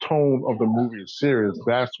 unless this tone of the movie is serious,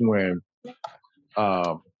 that's when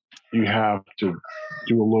you have to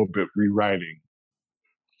do a little bit rewriting,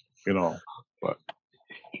 But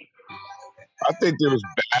I think there was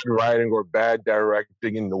bad writing or bad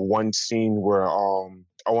directing in the one scene where I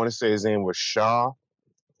want to say his name was Shaw.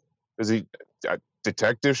 Is he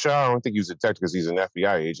Detective Shaw? I don't think he was a detective because he's an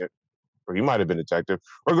FBI agent, or he might have been a detective,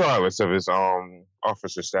 regardless of his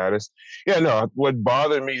officer status. Yeah, no. What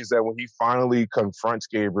bothered me is that when he finally confronts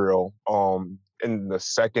Gabriel in the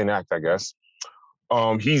second act, I guess,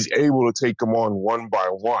 he's able to take him on one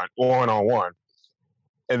on one,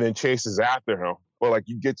 and then chases after him. But like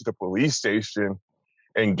you get to the police station,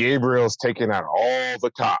 and Gabriel's taking out all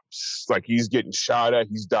the cops. Like he's getting shot at,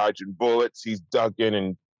 he's dodging bullets, he's ducking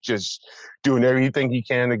and just doing everything he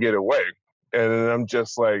can to get away. And I'm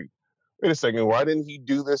just like, wait a second, why didn't he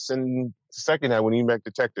do this in the second act when he met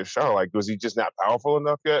Detective Shaw? Like, was he just not powerful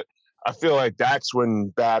enough yet? I feel like that's when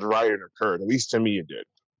bad writing occurred. At least to me, it did.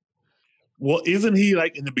 Well, isn't he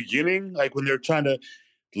like in the beginning, like when they're trying to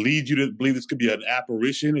lead you to believe this could be an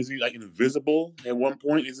apparition? Is he like invisible at one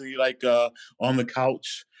point? Isn't he like on the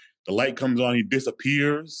couch? The light comes on, he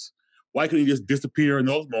disappears. Why couldn't he just disappear in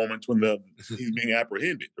those moments when he's being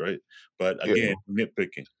apprehended, right? But again,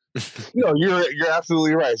 nitpicking. No, you're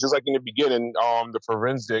absolutely right. It's just like in the beginning, the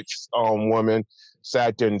forensics woman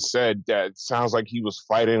sat there and said that it sounds like he was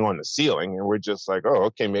fighting on the ceiling, and we're just like, oh,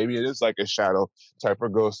 okay, maybe it is like a shadow type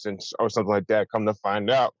of ghost or something like that. Come to find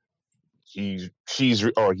out, he's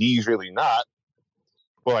really not.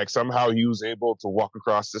 But like somehow he was able to walk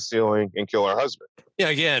across the ceiling and kill her husband. Yeah,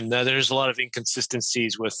 again, there's a lot of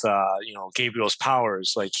inconsistencies with Gabriel's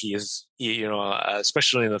powers. Like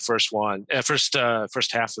especially in the first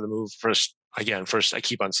half of the movie. First, I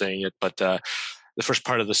keep on saying it, but the first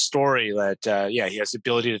part of the story that he has the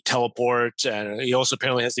ability to teleport, and he also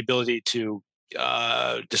apparently has the ability to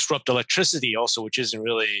disrupt electricity, also, which isn't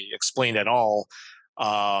really explained at all.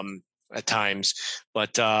 At times,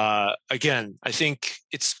 but again, I think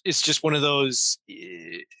it's just one of those.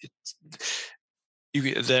 The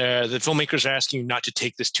filmmakers are asking you not to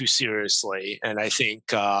take this too seriously, and I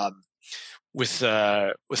think with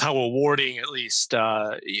how awarding, at least,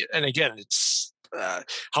 and again, it's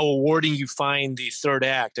how awarding you find the third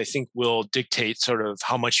act, I think, will dictate sort of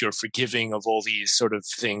how much you're forgiving of all these sort of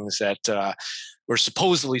things that were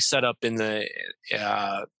supposedly set up in the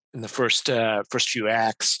first few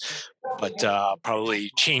acts, but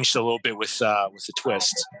probably changed a little bit with the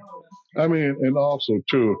twist. I mean, and also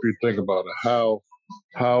too, if you think about it,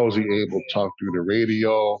 how is he able to talk through the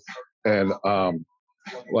radio, and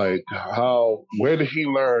like where did he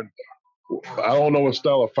learn? I don't know what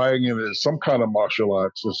style of fighting it is. Some kind of martial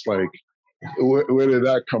arts. It's like where did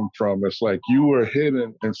that come from? It's like you were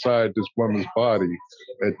hidden inside this woman's body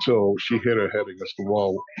until she hit her head against the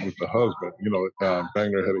wall with the husband.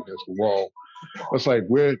 Banged her head against the wall. It's like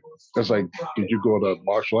where. It's like, did you go to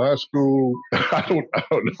martial arts school? I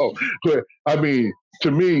don't know. But I mean,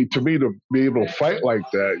 to me, to be able to fight like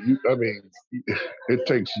that, it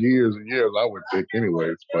takes years and years. I would think,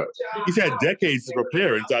 anyways. But he's had decades to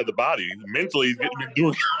prepare inside the body. Mentally, he's been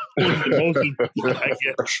doing the motions. I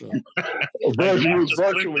guess.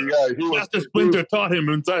 Virtually, yeah. Master Splinter taught him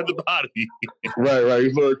inside the body. Right.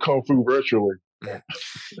 He learned kung fu virtually.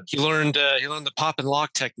 He learned the pop and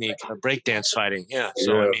lock technique of breakdance fighting. Yeah.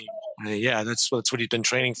 So I mean, that's what he's been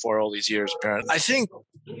training for all these years. Apparently, I think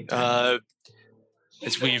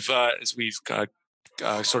as we've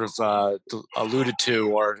sort of alluded to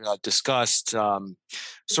or discussed,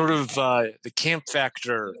 sort of the camp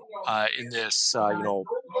factor in this.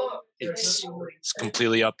 It's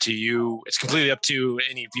completely up to you. It's completely up to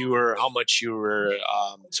any viewer how much you were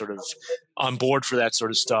sort of on board for that sort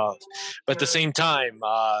of stuff. But at the same time,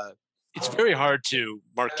 it's very hard to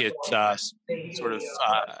market sort of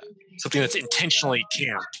something that's intentionally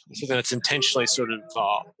camp, something that's intentionally sort of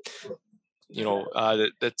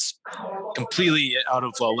that's completely out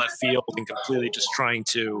of left field and completely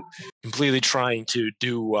trying to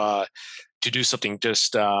do something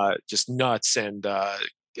just nuts and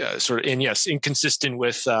sort of, and yes, inconsistent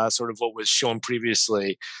with sort of what was shown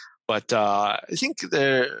previously. But I think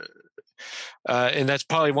and that's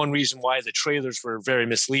probably one reason why the trailers were very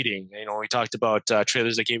misleading. We talked about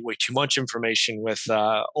trailers that gave way too much information with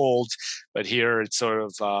old, but here it's sort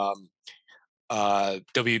of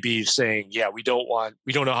WB saying, yeah, we don't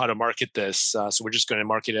know how to market this, so we're just going to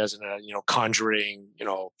market it as Conjuring,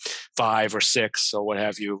 5 or 6 or what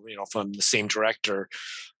have you, from the same director.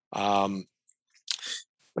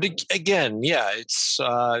 But again, yeah, it's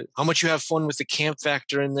how much you have fun with the camp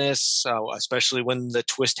factor in this, especially when the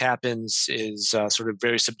twist happens, is sort of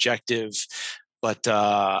very subjective. But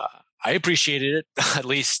I appreciated it at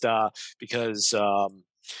least because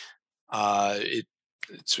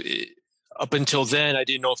up until then, I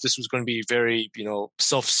didn't know if this was going to be very,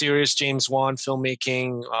 self-serious James Wan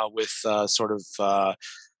filmmaking with sort of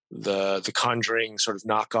the Conjuring sort of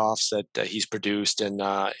knockoffs that he's produced and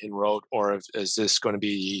wrote, or is this going to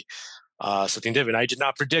be something different? I did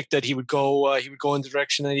not predict that he would go in the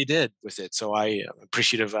direction that he did with it, so I am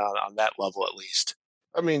appreciative on that level at least.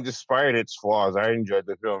 I mean, despite its flaws, I enjoyed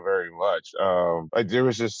the film very much. Like there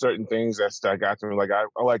was just certain things that stuck out to me.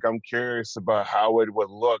 I'm curious about how it would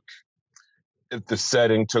look if the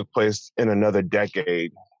setting took place in another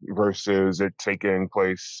decade versus it taking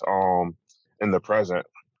place in the present.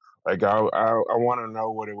 Like I want to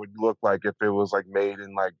know what it would look like if it was like made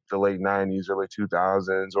in like the late 90s, early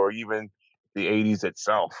 2000s, or even the 80s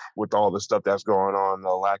itself, with all the stuff that's going on, the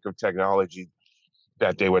lack of technology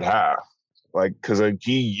that they would have. Like, because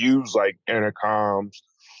he used like intercoms,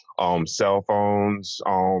 cell phones,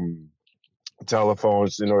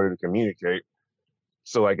 telephones in order to communicate.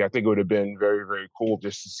 So like I think it would have been very, very cool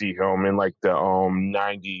just to see him in like the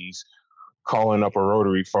 90s calling up a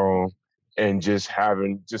rotary phone and just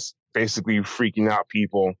basically freaking out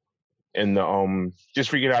people in the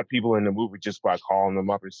movie just by calling them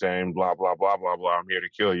up and saying blah blah blah blah blah, I'm here to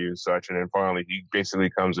kill you and such. And then finally he basically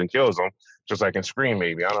comes and kills them, just like in Scream.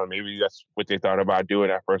 Maybe, I don't know, maybe that's what they thought about doing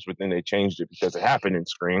at first, but then they changed it because it happened in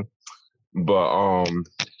Scream. But I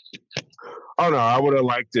don't know, I would have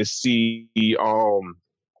liked to see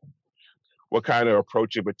what kind of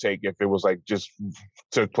approach it would take if it was like just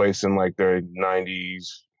took place in like the 90s,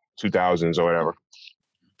 2000s or whatever.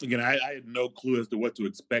 Again, I had no clue as to what to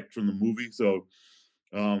expect from the movie. So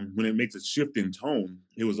when it makes a shift in tone,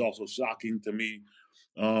 it was also shocking to me.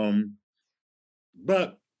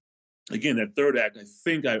 But again, that third act, I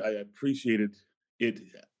think I appreciated it.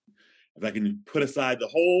 If I can put aside the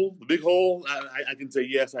big hole, I can say,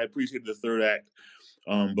 yes, I appreciated the third act.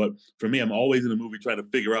 But for me, I'm always in a movie trying to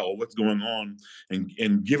figure out what's going on,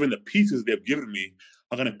 and given the pieces they've given me,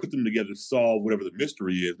 how can I put them together to solve whatever the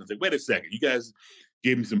mystery is? And I say, wait a second, you guys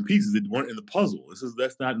gave me some pieces that weren't in the puzzle.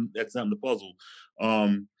 That's not in the puzzle.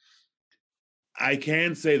 I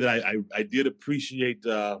can say that I did appreciate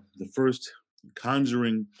the first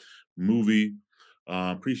Conjuring movie.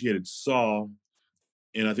 Appreciated Saw,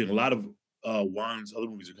 and I think a lot of Wan's other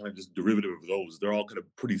movies are kind of just derivative of those. They're all kind of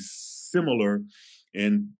pretty similar,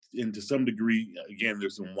 and to some degree, again,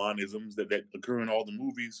 there's some Wanisms that occur in all the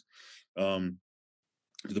movies, to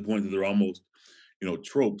the point that they're almost,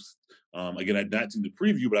 tropes. Again, I'd not seen the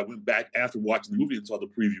preview, but I went back after watching the movie and saw the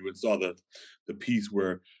preview and saw the piece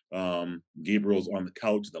where Gabriel's on the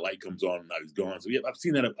couch and the light comes on and now he's gone. So yeah, I've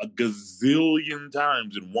seen that a gazillion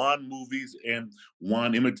times in Wan movies and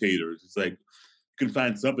Wan imitators. It's like you can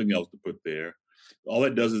find something else to put there. All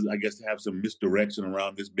that does is, I guess, have some misdirection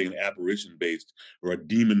around this being apparition based or a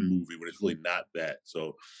demon movie when it's really not that.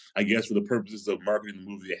 So I guess for the purposes of marketing the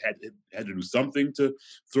movie, they had to do something to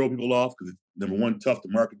throw people off because it's, number one, tough to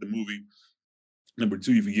market the movie. Number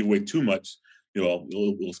two, if you give away too much, it'll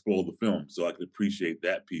spoil the film. So I can appreciate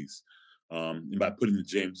that piece. And by putting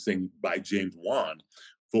saying by James Wan,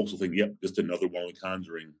 folks will think, yep, just another one of the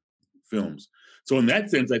Conjuring films. So in that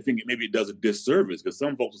sense, I think maybe it does a disservice because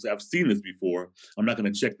some folks will say, I've seen this before. I'm not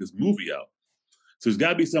going to check this movie out. So there's got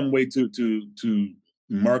to be some way to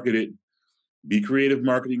market it, be creative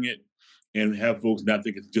marketing it, and have folks not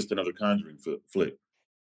think it's just another Conjuring flick.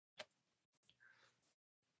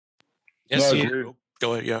 Yes, No,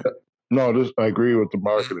 go ahead. Yeah. No, I agree with the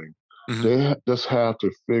marketing. Mm-hmm. They just have to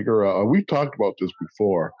figure out. We talked about this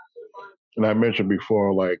before, and I mentioned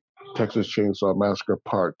before, like Texas Chainsaw Massacre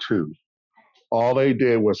Part 2. All they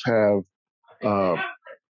did was have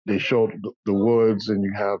they showed the woods, and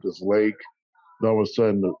you have this lake. And all of a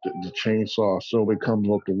sudden, the chainsaw slowly comes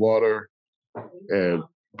up the water, and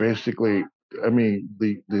basically, I mean,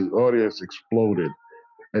 the audience exploded,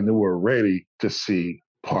 and they were ready to see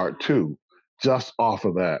Part 2 just off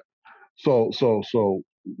of that. So,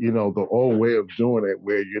 the old way of doing it,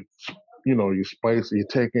 where you spice, you're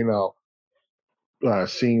taking out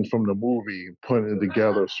scenes from the movie, putting it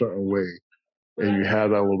together a certain way, and you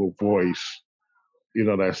have that little voice,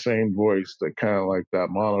 that same voice, that kind of like that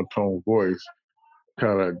monotone voice,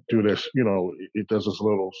 kind of do this, it does this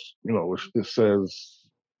little, it says,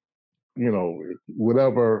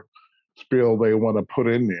 whatever spiel they want to put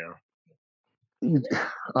in there.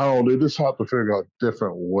 I don't know, they just have to figure out a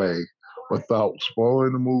different way without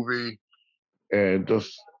spoiling the movie and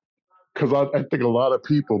just because I think a lot of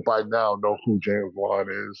people by now know who James Wan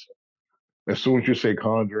is. As soon as you say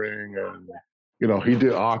Conjuring and he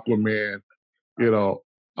did Aquaman, and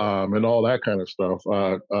all that kind of stuff.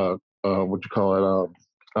 What you call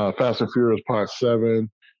it? Fast and Furious Part 7,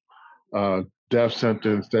 Death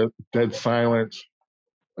Sentence, Dead Silence.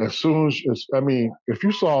 As soon as if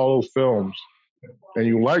you saw all those films and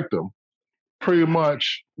you liked them, pretty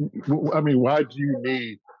much, why do you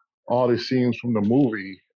need all these scenes from the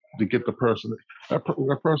movie to get the person?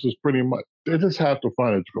 That person's pretty much, they just have to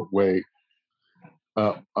find a different way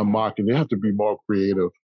of marketing. They have to be more creative.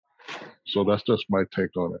 So that's just my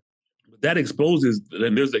take on it. That exposes,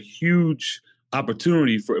 and there's a huge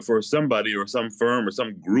opportunity for somebody or some firm or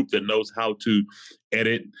some group that knows how to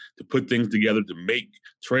edit, to put things together, to make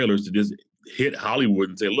trailers, to just hit Hollywood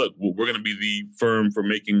and say, look, we're going to be the firm for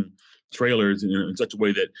making trailers in such a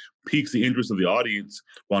way that piques the interest of the audience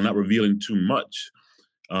while not revealing too much.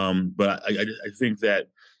 But I think that,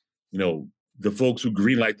 the folks who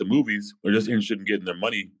greenlight the movies are just interested in getting their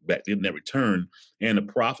money back, getting that return and a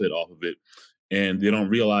profit off of it. And they don't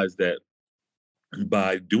realize that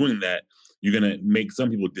by doing that, you're going to make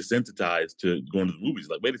some people desensitized to going to the movies.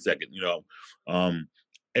 Like, wait a second,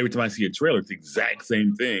 every time I see a trailer, it's the exact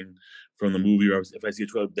same thing from the movie. Or if I see a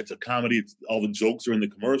trailer that's a comedy, all the jokes are in the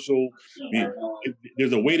commercial.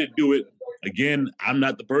 There's a way to do it. Again, I'm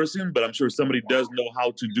not the person, but I'm sure somebody does know how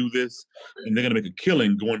to do this, and they're going to make a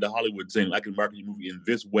killing going to Hollywood saying, I can market your movie in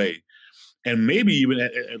this way. And maybe even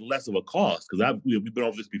at less of a cost, because we've been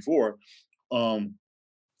over this before. I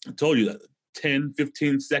told you that 10,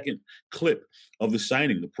 15-second clip of The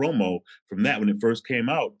Shining, the promo from that when it first came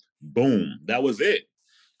out. Boom, that was it.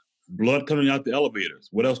 Blood coming out the elevators.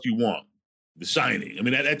 What else do you want? The Shining. I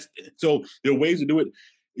mean, that's so there are ways to do it.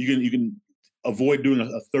 You can avoid doing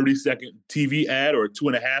a 30-second TV ad or a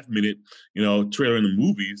 2.5-minute, trailer in the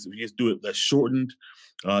movies. If you just do it that's shortened,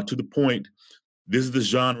 to the point. This is the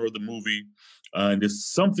genre of the movie, and there's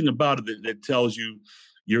something about it that tells you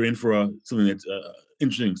you're in for something that's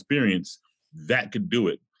interesting experience. That could do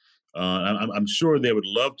it. I'm sure they would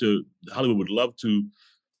love to. Hollywood would love to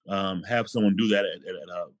have someone do that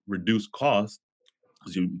at a reduced cost,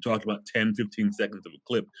 because you talked about 10, 15 seconds of a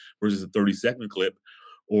clip versus a 30-second clip,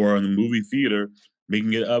 or in the movie theater,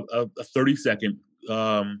 making it a 30-second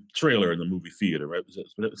trailer in the movie theater, right?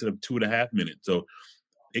 Instead of 2.5 minutes. So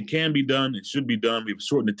it can be done. It should be done. We've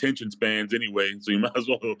shortened attention spans anyway, so you might as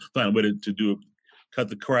well find a way to do it, cut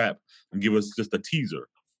the crap and give us just a teaser.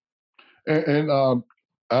 And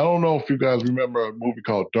I don't know if you guys remember a movie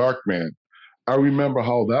called Darkman. I remember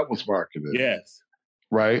how that was marketed. Yes.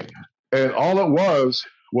 Right. And all it was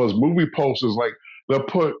movie posters. Like they'll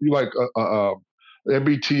put like a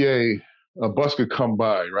MBTA, a bus could come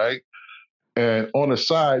by, right? And on the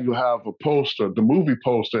side you have a poster, the movie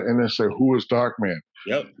poster, and then say, "Who is Darkman?"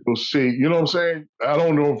 Yep. You'll see. You know what I'm saying? I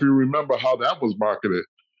don't know if you remember how that was marketed.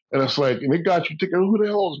 And it's like, and it got you thinking, "Who the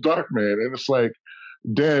hell is Darkman?" And it's like,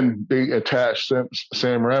 then they attached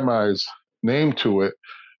Sam Raimi's name to it,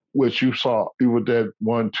 which you saw Evil Dead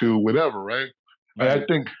 1, 2, whatever, right? Right.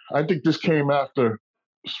 And I think this came after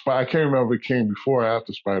I can't remember if it came before or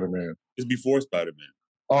after Spider-Man. It's before Spider-Man.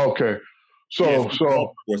 Okay. So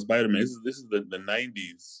before Spider-Man. This is the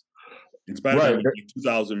 90s. And Spider-Man was like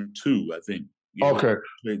 2002, I think. Yeah, okay.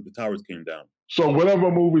 The towers came down. So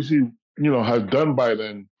whatever movies he, has done by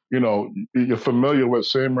then, you're familiar with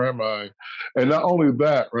Sam Raimi. And not only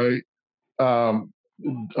that, right? Dawn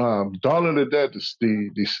of the Dead,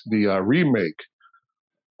 the remake.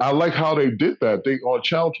 I like how they did that. They on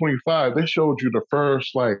Channel 25, they showed you the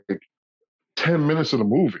first like 10 minutes of the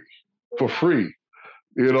movie for free.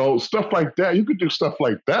 Stuff like that. You could do stuff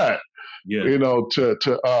like that. Yeah.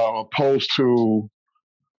 To opposed to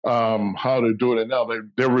how they're doing it now.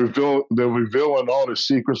 They're revealing all the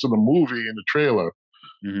secrets of the movie in the trailer.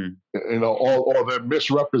 Mm-hmm. Or they're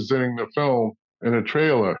misrepresenting the film in the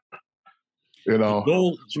trailer. The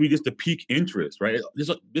goal should be just to pique interest, right?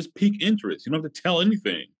 Just pique interest. You don't have to tell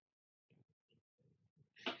anything.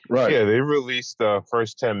 Right. Yeah, they released the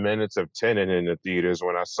first 10 minutes of Tenet in the theaters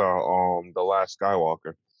when I saw The Last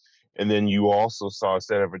Skywalker. And then you also saw,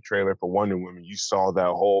 instead of a trailer for Wonder Woman, you saw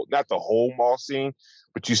that not the whole mall scene,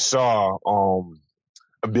 but you saw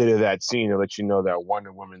a bit of that scene to let you know that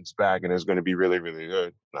Wonder Woman's back and it's going to be really, really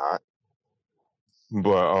good. Not.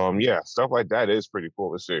 But yeah, stuff like that is pretty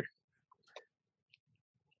cool to see.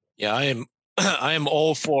 Yeah, I am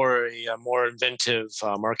all for a more inventive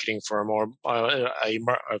marketing for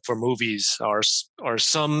for movies, or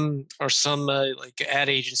some like ad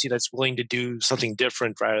agency that's willing to do something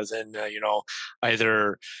different rather than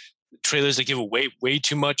either trailers that give away way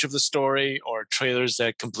too much of the story, or trailers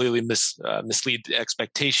that completely mislead the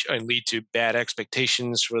expectation and lead to bad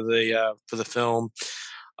expectations for the film.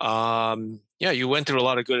 Yeah, you went through a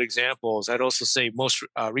lot of good examples. I'd also say most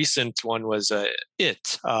recent one was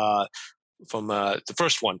It from the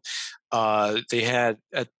first one. They had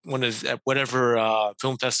at whatever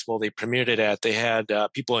film festival they premiered it at, they had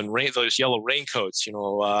people in those yellow raincoats,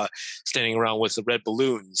 standing around with the red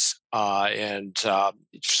balloons and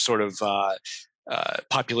sort of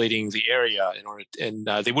populating the area and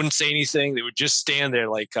they wouldn't say anything. They would just stand there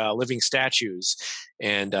like living statues,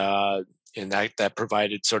 and that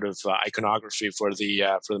provided sort of iconography for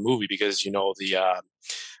the movie, because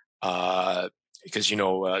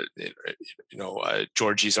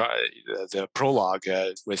Georgie's the prologue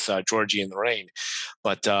with Georgie in the rain.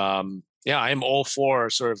 But yeah, I'm all for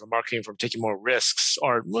sort of marketing from taking more risks,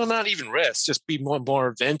 or not even risks, just be more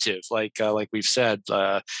inventive, like we've said.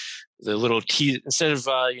 The little instead of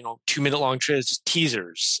 2-minute long trailers, just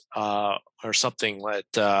teasers or something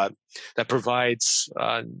that provides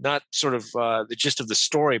not sort of the gist of the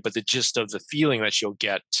story, but the gist of the feeling that you'll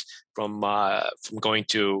get from going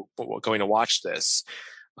to watch this.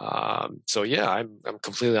 So yeah, I'm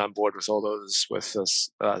completely on board with all those, with this,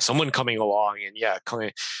 someone coming along and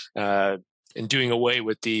and doing away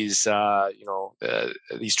with these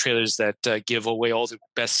trailers that give away all the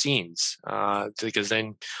best scenes, because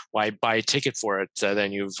then why buy a ticket for it?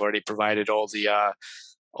 Then you've already provided all the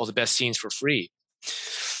best scenes for free.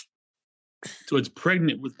 So it's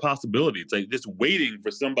pregnant with possibility. It's like just waiting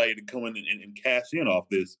for somebody to come in and cash in off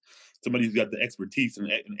this. Somebody who's got the expertise in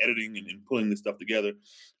editing and pulling this stuff together.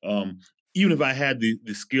 Even if I had the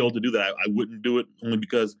skill to do that, I wouldn't do it, only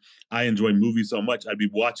because I enjoy movies so much. I'd be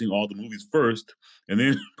watching all the movies first and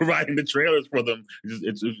then providing the trailers for them.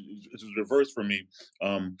 It's reverse for me.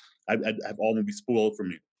 I'd have all movies spoiled for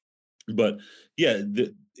me. But yeah,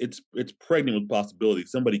 it's pregnant with possibility.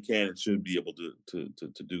 Somebody can and should be able to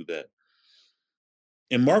do that.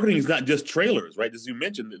 And marketing is not just trailers, right? As you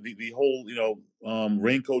mentioned, the whole,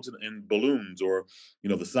 raincoats and balloons, or,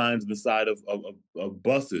 the signs on the side of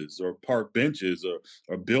buses or park benches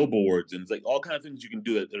or billboards. And it's like all kinds of things you can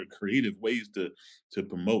do that are creative ways to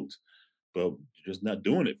promote, but you're just not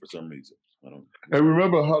doing it for some reason. And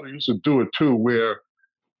remember how they used to do it too, where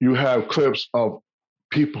you have clips of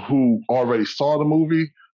people who already saw the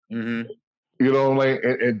movie. Mm-hmm. You know, like,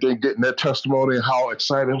 and then getting their testimony and how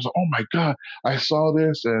excited I was. Like, oh my God, I saw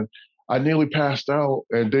this and I nearly passed out.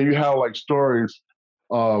 And then you have like stories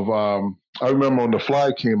of, I remember when The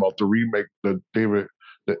Fly came out, the remake, the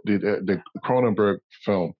Cronenberg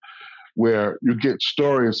film, where you get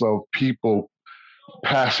stories of people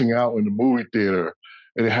passing out in the movie theater.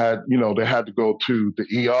 And they had to go to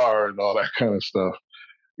the ER and all that kind of stuff.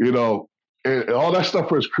 You know, and all that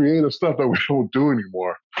stuff was creative stuff that we don't do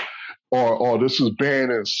anymore. Or this is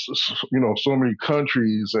banned in so many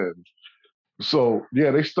countries, and so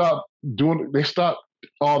yeah, they stopped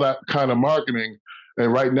all that kind of marketing,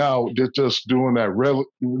 and right now they're just doing that.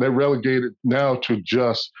 They're relegated now to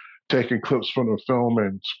just taking clips from the film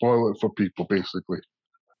and spoil it for people, basically.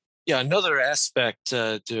 Yeah, another aspect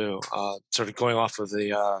to sort of going off of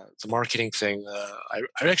the marketing thing, I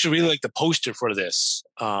actually really like the poster for this.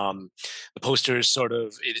 The poster is sort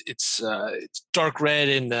of it's dark red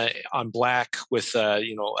and on black with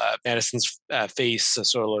Madison's face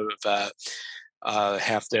sort of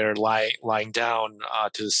half there lying down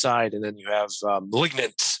to the side, and then you have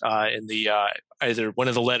Malignant in the either one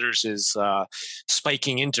of the letters is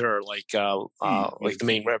spiking into her like the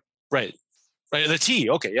main rep, right. Right, the T.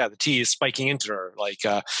 Okay, yeah, the T is spiking into her,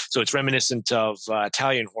 so it's reminiscent of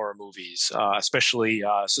Italian horror movies, especially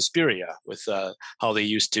Suspiria, with how they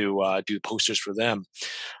used to do posters for them.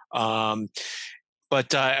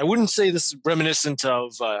 But I wouldn't say this is reminiscent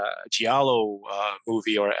of a Giallo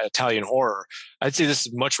movie or Italian horror. I'd say this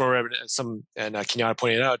is much more reminiscent. And Kenyatta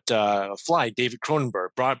pointed out, Fly, David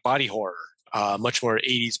Cronenberg, brought body horror, much more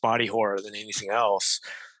 80s body horror than anything else.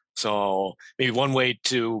 So maybe one way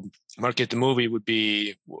to market the movie would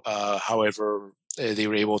be, however, they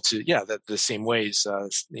were able to, the same ways,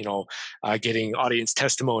 getting audience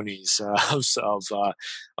testimonies of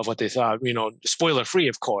what they thought. Spoiler free,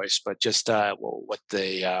 of course, but just what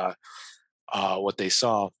they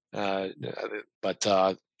saw. I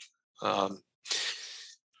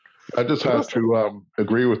just have to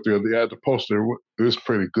agree with you. The poster is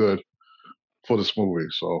pretty good for this movie,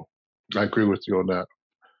 so I agree with you on that.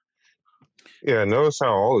 Yeah, notice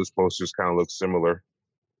how all his posters kind of look similar.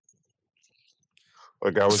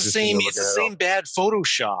 Like I was it's the same bad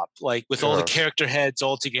Photoshop, like with all the character heads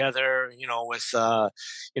all together. It's they're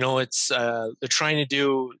trying to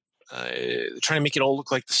do. Trying to make it all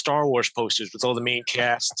look like the Star Wars posters with all the main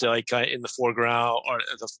cast in the foreground or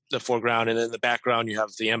the foreground, and then in the background you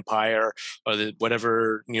have the Empire or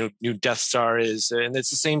whatever new Death Star is, and it's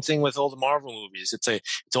the same thing with all the Marvel movies. It's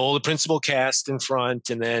all the principal cast in front,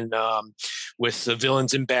 and then with the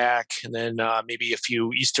villains in back, and then maybe a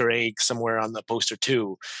few Easter eggs somewhere on the poster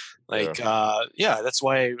too. That's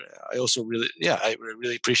why I also I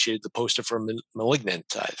really appreciated the poster for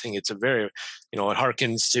Malignant. I think it's a very, it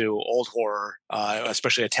harkens to old horror,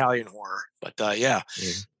 especially Italian horror. But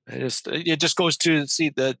it just goes to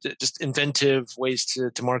see the just inventive ways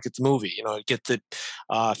to market the movie. Get the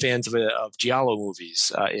fans of Giallo movies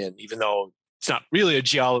in, even though it's not really a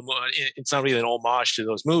Giallo. It's not really an homage to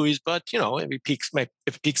those movies, but if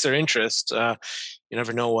it piques their interest, you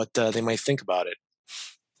never know what they might think about it.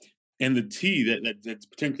 And the T that's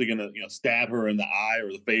potentially going to stab her in the eye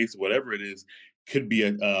or the face, whatever it is, could be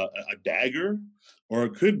a dagger, or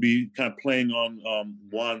it could be kind of playing on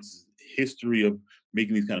Juan's history of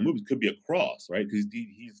making these kind of movies. It could be a cross, right? Because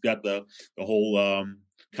he's got the whole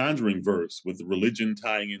Conjuring verse with the religion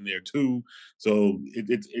tying in there too. So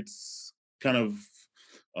it's kind of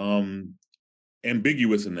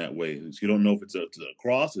ambiguous in that way. You don't know if it's a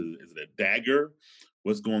cross, is it a dagger?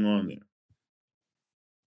 What's going on there?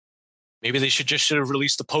 Maybe they should have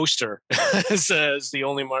released the poster as the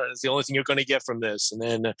only thing you're going to get from this. And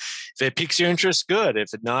then if it piques your interest, good.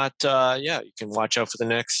 If it not, you can watch out for the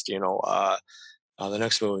next, the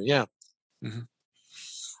next movie. Yeah. Mm-hmm.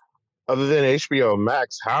 Other than HBO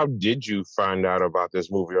Max, how did you find out about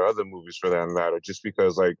this movie or other movies for that matter? Just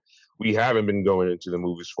because we haven't been going into the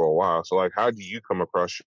movies for a while. So how do you come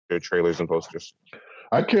across your trailers and posters?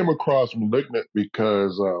 I came across Malignant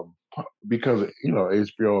because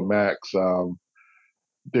HBO Max,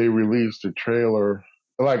 they released a trailer.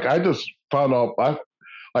 I just found out.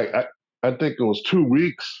 I think it was 2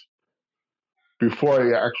 weeks before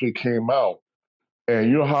it actually came out. And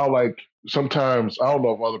you know how sometimes, I don't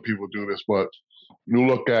know if other people do this, but you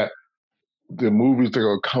look at the movies that are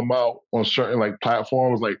going to come out on certain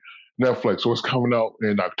platforms like Netflix. So it's coming out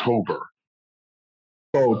in October.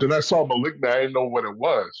 So then I saw Malignant. I didn't know what it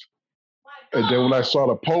was. And then when I saw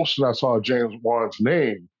the post and I saw James Wan's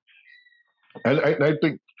name, and I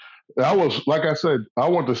think that was, like I said, I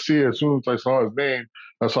wanted to see it as soon as I saw his name.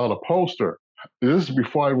 I saw the poster. This is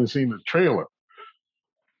before I even seen the trailer.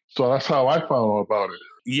 So that's how I found out about it.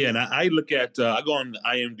 Yeah, and I look at I go on the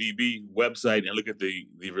IMDb website and look at the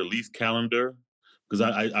release calendar because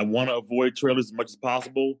I want to avoid trailers as much as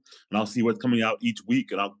possible, and I'll see what's coming out each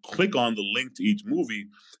week, and I'll click on the link to each movie,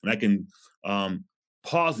 and I can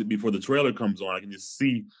pause it before the trailer comes on. I can just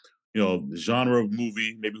see, the genre of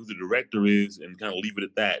movie, maybe who the director is, and kind of leave it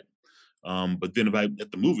at that. But then if I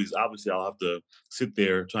at the movies, obviously I'll have to sit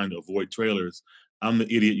there trying to avoid trailers. I'm the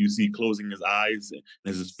idiot you see closing his eyes and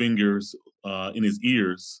has his fingers in his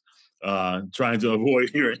ears, trying to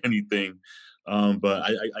avoid hearing anything. But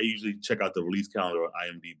I usually check out the release calendar on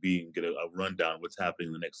IMDb and get a rundown of what's happening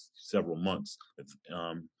in the next several months.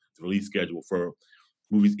 The release schedule for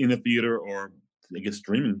movies in the theater, or I guess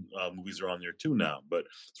streaming movies are on there too now. But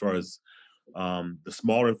as far as the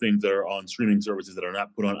smaller things that are on streaming services that are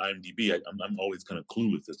not put on IMDb, I'm always kind of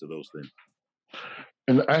clueless as to those things.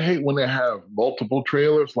 And I hate when they have multiple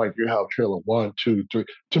trailers, like you have trailer 1, 2, 3.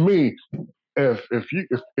 To me, if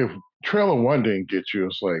trailer 1 didn't get you,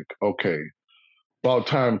 it's like, okay, about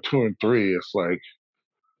time 2 and 3, it's like,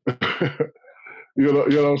 you know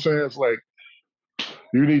what I'm saying? It's like,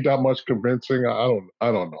 you need that much convincing. I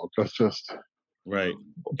don't know. That's just right.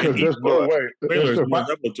 Because there's no way. Trailer is more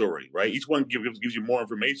revelatory, right? Each one gives you more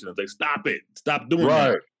information. It's like, stop it, stop doing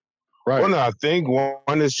that. Right. Well, no, I think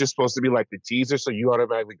one is just supposed to be like the teaser, so you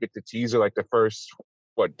automatically get the teaser like the first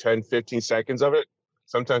 10, 15 seconds of it.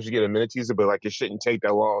 Sometimes you get a minute teaser, but like it shouldn't take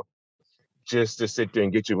that long just to sit there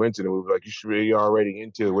and get you into the movie. Like you should be already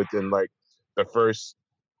into it within like the first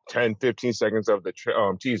 10, 15 seconds of the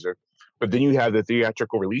teaser. But then you have the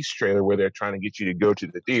theatrical release trailer where they're trying to get you to go to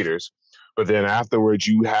the theaters. But then afterwards,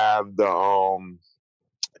 you have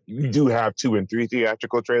you do have 2 and 3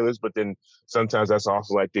 theatrical trailers, but then sometimes that's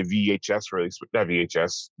also like the VHS release, not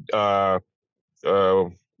VHS,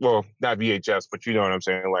 well, not VHS, but you know what I'm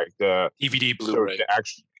saying, like the DVD Blu-ray. The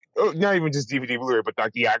actual, not even just DVD Blu-ray, but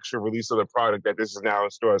like the actual release of the product that this is now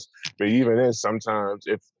in stores. But even then, sometimes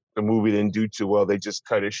if the movie didn't do too well, they just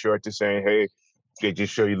cut it short to saying, hey, they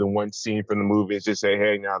just show you the one scene from the movie. It's just say,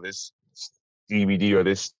 hey, now this DVD or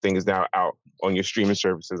this thing is now out on your streaming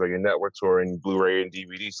services, like your networks, or in Blu-ray and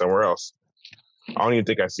DVD somewhere else. I don't even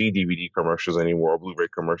think I see DVD commercials anymore, or Blu-ray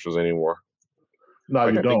commercials anymore. No,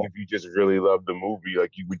 like, you I don't. think if you just really love the movie,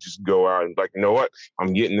 like you would just go out and like, you know what?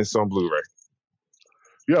 I'm getting this on Blu-ray.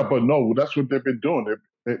 Yeah, but no, that's what they've been doing.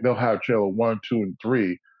 They'll have trailer 1, 2, and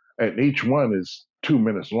 3, and each one is 2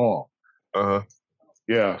 minutes long.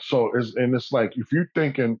 Yeah, so it's like if you're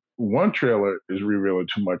thinking one trailer is revealing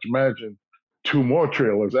too much, imagine 2 more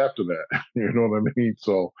trailers after that. You know what I mean?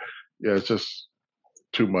 So yeah, it's just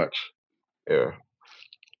too much. Yeah.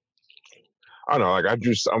 I don't know, like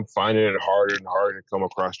I'm finding it harder and harder to come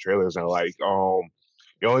across trailers, and like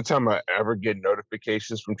the only time I ever get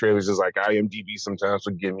notifications from trailers is like IMDb sometimes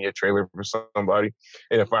will give me a trailer for somebody,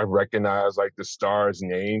 and if I recognize like the star's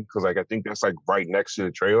name, because like I think that's like right next to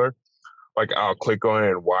the trailer, like I'll click on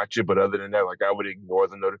it and watch it. But other than that, like I would ignore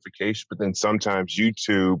the notification. But then sometimes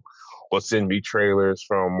YouTube will send me trailers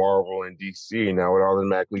from Marvel and DC, and I would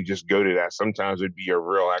automatically just go to that. Sometimes it'd be a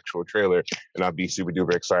real actual trailer, and I'd be super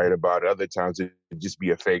duper excited about it. Other times it'd just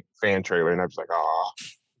be a fake fan trailer, and I'm just like, ah.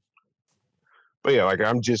 But yeah, like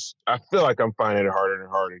I feel like I'm finding it harder and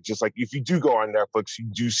harder. Just like if you do go on Netflix, you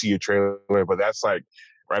do see a trailer, but that's like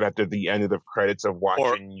right after the end of the credits of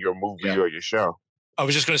watching your movie or your show. I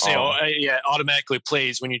was just going to say, it automatically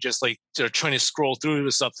plays when you just like are trying to scroll through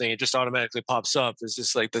to something. It just automatically pops up. It's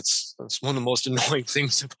just like that's one of the most annoying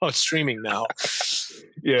things about streaming now.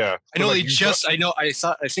 Yeah, I know I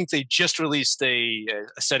think they just released a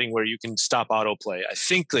setting where you can stop autoplay. I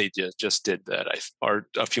think they just did that, or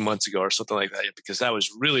a few months ago or something like that, because that was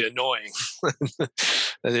really annoying.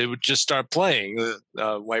 They would just start playing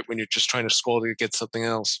right when you're just trying to scroll to get something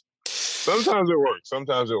else. Sometimes it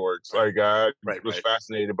works. Like I was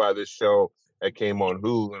fascinated by this show that came on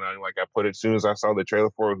Hulu, and I put it as soon as I saw the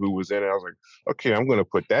trailer for who was in it. I was like, okay, I'm going to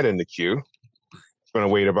put that in the queue. I'm going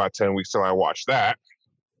to wait about 10 weeks till I watch that.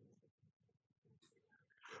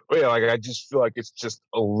 But yeah, like I just feel like it's just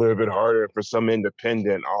a little bit harder for some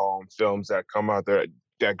independent films that come out there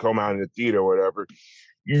that come out in the theater or whatever.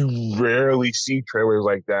 You rarely see trailers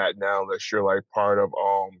like that now unless you're like part of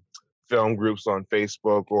film groups on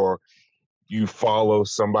Facebook, or you follow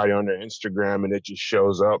somebody on their Instagram and it just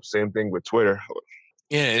shows up. Same thing with Twitter.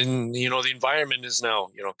 Yeah, and the environment is now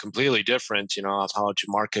completely different. Of how to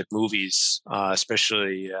market movies,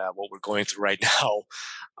 especially what we're going through right now,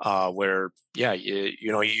 where you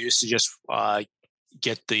used to just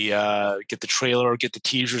get the trailer or get the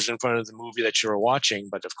teasers in front of the movie that you're watching.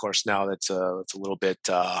 But of course, now it's a little bit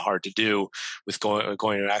hard to do with going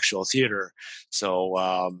to an actual theater.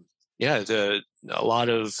 So yeah, a lot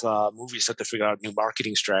of movies have to figure out new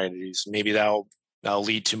marketing strategies. Maybe that'll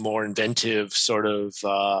lead to more inventive sort of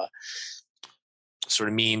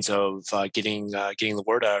means of getting the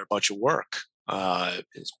word out about your work. But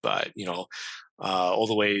all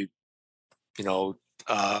the way,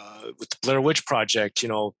 with the Blair Witch Project,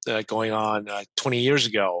 going on 20 years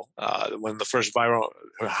ago, one of the first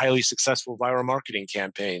highly successful viral marketing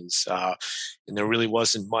campaigns, and there really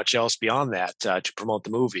wasn't much else beyond that to promote the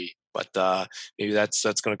movie. But maybe that's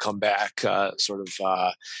going to come back in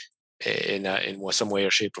some way or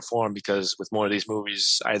shape or form, because with more of these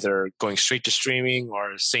movies either going straight to streaming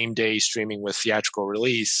or same day streaming with theatrical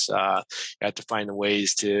release, you have to find the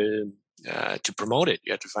ways to promote it.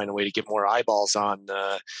 You have to find a way to get more eyeballs on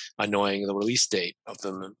knowing the release date of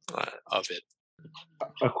it.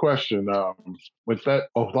 A question. With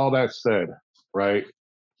all that said, right?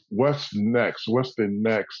 What's next? What's the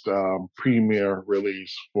next premiere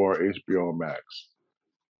release for HBO Max?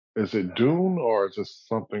 Is it Dune or is it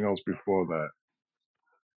something else before that?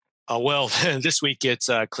 Well, this week it's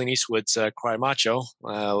Clint Eastwood's Cry Macho,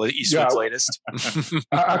 Eastwood's latest.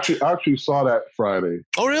 I actually saw that Friday.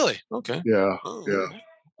 Oh, really? Okay. Yeah.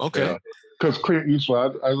 Okay. Because Clint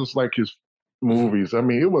Eastwood, I just like his movies. I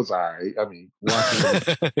mean, it was all right. I mean,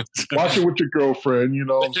 watch it with your girlfriend, you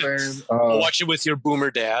know what I'm saying? Watch it with your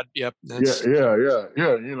boomer dad. Yep. Yeah.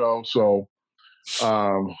 So,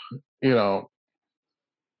 I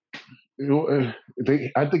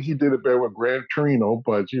think he did it better with Gran Torino,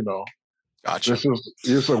 but gotcha.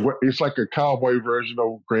 It's like a cowboy version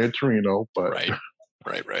of Gran Torino, but right.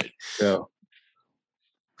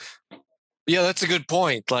 Yeah, that's a good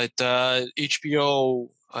point. Like HBO,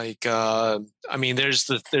 there's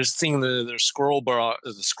the scroll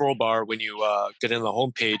bar when you get in the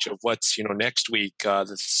homepage of what's next week,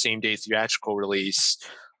 the same day theatrical release.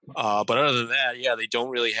 But other than that, they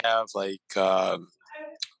don't really have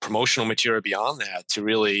promotional material beyond that to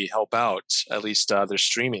really help out. At least they're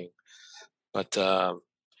streaming. But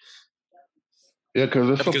because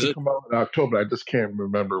there's something come out in October. I just can't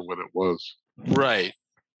remember what it was. Right,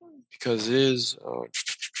 because it is.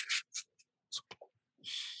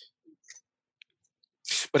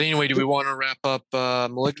 But anyway, do we want to wrap up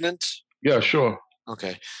Malignant? Yeah, sure.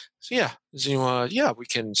 Okay. So we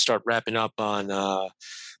can start wrapping up on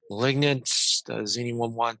Malignant. Does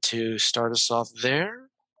anyone want to start us off there?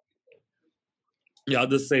 Yeah, I'll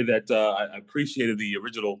just say that I appreciated the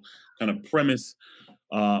original kind of premise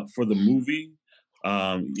for the movie.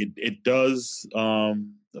 It does,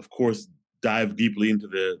 of course, dive deeply into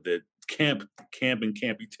the camp and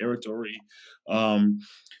campy territory.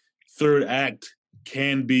 Third act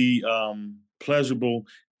can be pleasurable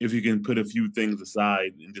if you can put a few things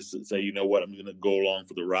aside and just say, you know what, I'm going to go along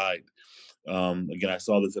for the ride. Again, I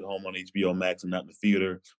saw this at home on HBO Max and not in the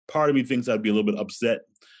theater. Part of me thinks I'd be a little bit upset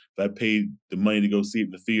if I paid the money to go see it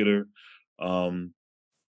in the theater.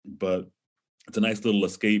 But it's a nice little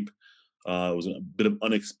escape. It was a bit of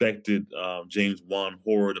unexpected James Wan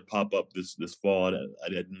horror to pop up this fall. I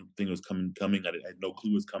didn't think it was coming. I had no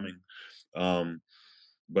clue it was coming.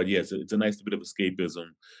 But yes, it's a nice bit of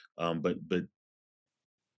escapism. But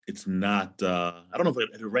it's not. I don't know if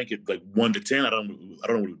I'd rank it like 1 to 10. I don't know what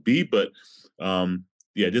it would be, but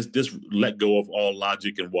just let go of all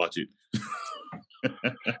logic and watch it.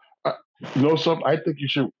 Something. I think you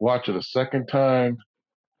should watch it a second time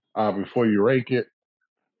before you rank it.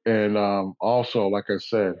 And also, like I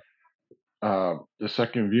said, the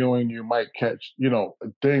second viewing, you might catch,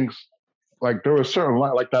 things like there was a certain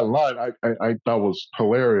line, like that line I thought was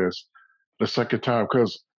hilarious the second time,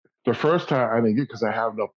 because the first time I didn't get because I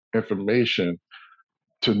have enough information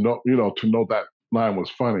to know, that line was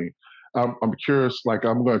funny. I'm curious, like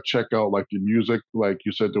I'm going to check out like the music, like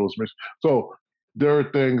you said there was missed. So there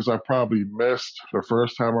are things I probably missed the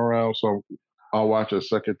first time around, so I'll watch it a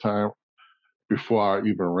second time before I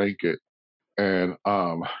even rank it. And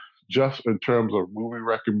just in terms of movie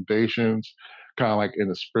recommendations, kind of like in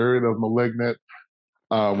the spirit of Malignant,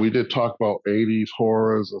 we did talk about 80s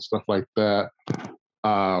horrors and stuff like that.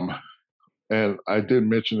 And I did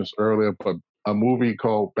mention this earlier, but a movie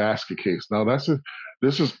called Basket Case. Now this is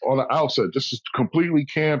on the outset. This is completely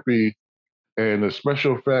campy, and the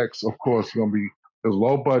special effects, of course, going to be there's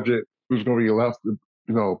low budget. Who's going to be left,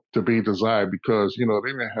 to be desired because they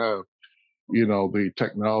didn't have the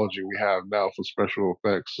technology we have now for special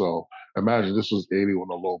effects. So imagine this was 80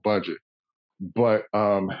 on a low budget. But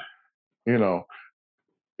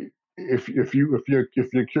if you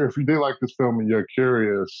did like this film and you're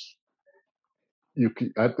curious,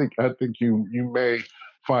 I think you may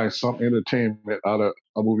find some entertainment out of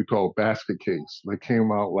a movie called Basket Case that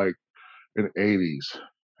came out like in the 80s.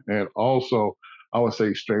 And also, I would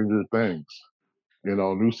say Stranger Things.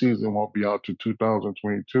 New season won't be out to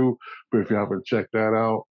 2022, but if you haven't checked that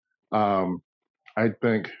out, um, I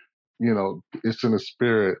think, it's in the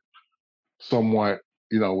spirit somewhat,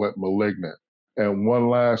 with Malignant. And one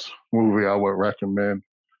last movie I would recommend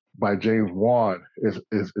by James Wan is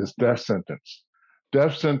Death Sentence.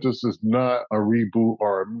 Death Sentence is not a reboot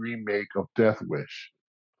or a remake of Death Wish.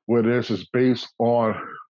 What it is based on,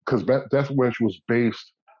 because Death Wish was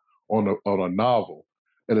based on a novel.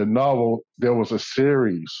 In a novel, there was a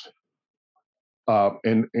series,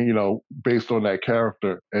 based on that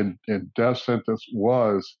character, and Death Sentence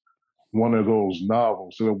was one of those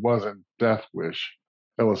novels. And it wasn't Death Wish.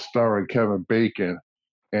 It was starring Kevin Bacon,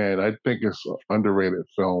 and I think it's an underrated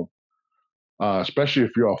film, especially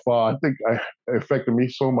if you're a father. I think it affected me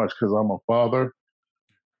so much because I'm a father,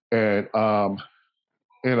 and I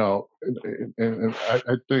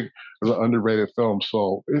think it's an underrated film.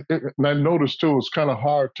 So, and I noticed too, it's kind of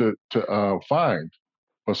hard to find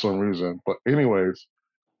for some reason. But anyways,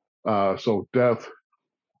 so death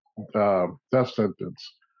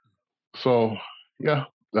sentence. So yeah,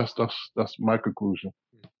 that's my conclusion.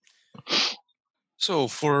 So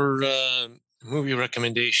for movie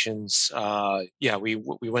recommendations, we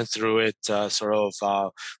went through it.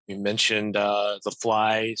 We mentioned The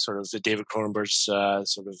Fly, sort of the David Cronenberg's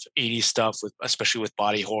sort of 80s stuff, especially with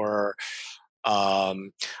body horror.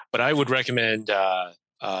 But I would recommend a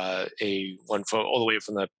one all the way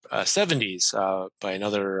from the 70s by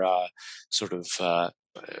another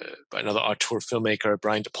by another auteur filmmaker,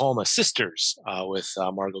 Brian De Palma, Sisters, with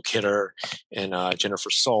Margot Kidder and Jennifer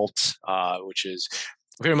Salt, which is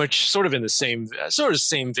very much sort of in the same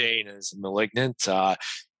vein as Malignant.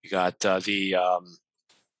 You got you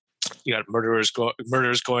got murderers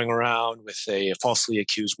going around with a falsely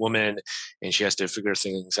accused woman, and she has to figure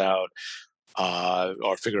things out,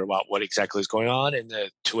 or figure out what exactly is going on. And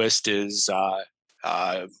the twist is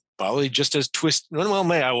probably just as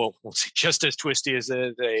I won't say just as twisty as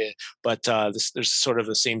but there's sort of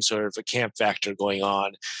the same sort of a camp factor going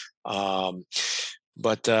on.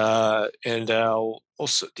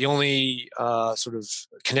 Also the only sort of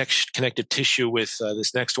connective tissue with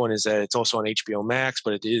this next one is that it's also on HBO Max,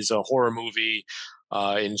 but it is a horror movie.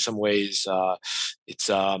 In some ways, it's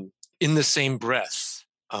in the same breath.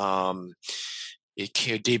 It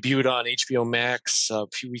debuted on HBO Max a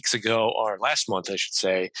few weeks ago, or last month, I should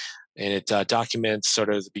say, and it documents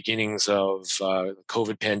sort of the beginnings of the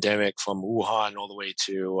COVID pandemic from Wuhan all the way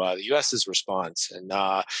to the U.S.'s response, and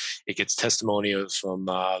it gets testimony from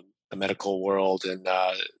the medical world and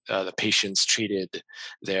the patients treated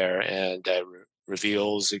there, and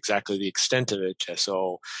reveals exactly the extent of it.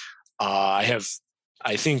 So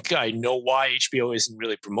I think I know why HBO isn't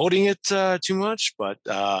really promoting it too much, but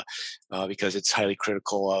because it's highly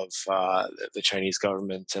critical of the Chinese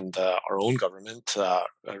government and our own government.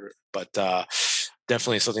 But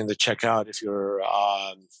definitely something to check out if you're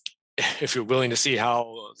willing to see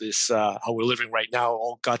how how we're living right now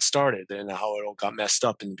all got started and how it all got messed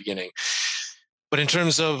up in the beginning. But in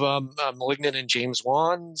terms of Malignant and James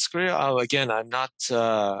Wan's career, again, I'm not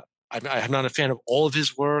a fan of all of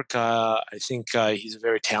his work. I think he's a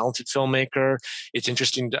very talented filmmaker. It's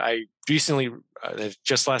interesting. I recently,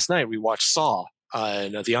 just last night, we watched Saw,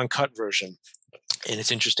 the uncut version. And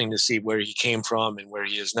it's interesting to see where he came from and where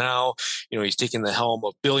he is now. He's taking the helm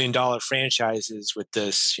of billion-dollar franchises with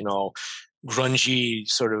this, grungy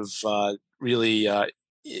sort of really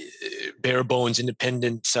bare bones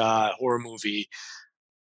independent horror movie.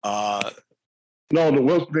 No,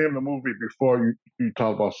 what's the name of the movie before you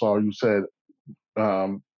talk about Saw? You said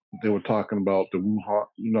they were talking about the Wuhan,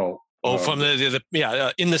 from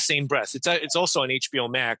in the same breath. It's also on HBO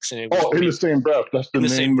Max, and it was in the same breath. That's the name. In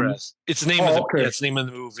the same breath. It's the name of it's the name of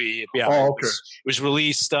the movie. Yeah, okay. It was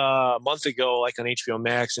released a month ago, like on HBO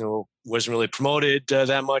Max, and it wasn't really promoted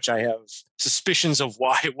that much. I have suspicions of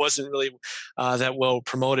why it wasn't really that well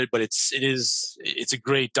promoted, but it's a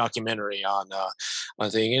great documentary on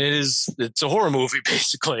thing, and it's a horror movie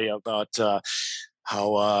basically about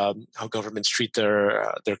how governments treat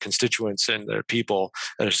their constituents and their people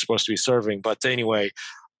that are supposed to be serving. But anyway,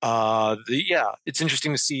 it's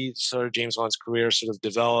interesting to see sort of James Wan's career sort of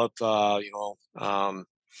develop.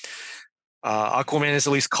 Aquaman is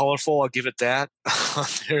at least colorful. I'll give it that.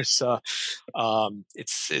 There's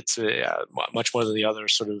it's much more than the other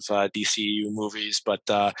sort of DCU movies, but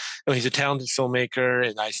he's a talented filmmaker,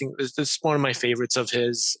 and I think this is one of my favorites of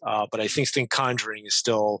his. But I think Conjuring is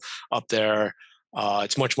still up there.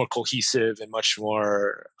 It's much more cohesive and much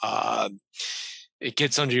more. It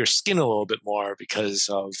gets under your skin a little bit more because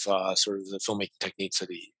of sort of the filmmaking techniques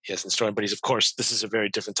that he has in store. But of course, this is a very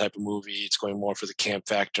different type of movie. It's going more for the camp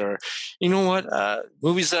factor. You know what?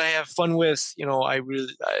 Movies that I have fun with,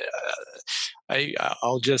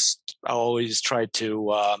 I'll always try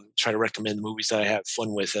to recommend movies that I have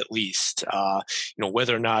fun with at least.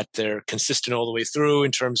 Whether or not they're consistent all the way through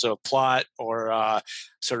in terms of plot or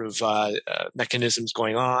sort of mechanisms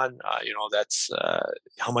going on. That's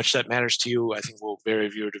how much that matters to you. I think will vary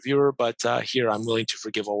viewer to viewer, but here I'm willing to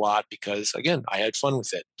forgive a lot because again, I had fun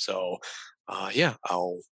with it. So I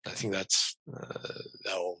think that's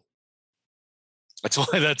all.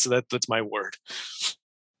 That's my word.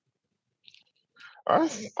 I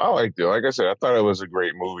liked it. Like I said, I thought it was a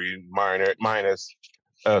great movie, minus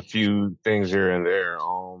a few things here and there.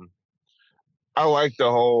 I like the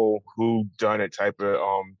whole who done it type of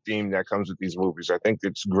theme that comes with these movies. I think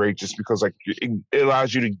it's great just because like it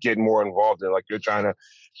allows you to get more involved in like you're trying to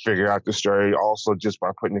figure out the story also just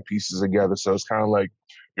by putting the pieces together. So it's kind of like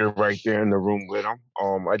you're right there in the room with them.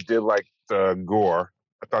 I did like the gore.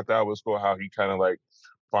 I thought that was cool how he kind of like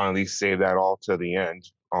finally saved that all to the end.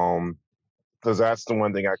 Because that's the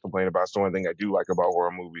one thing I complain about. It's the one thing I do like about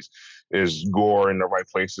horror movies is gore in the right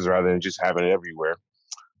places rather than just having it everywhere.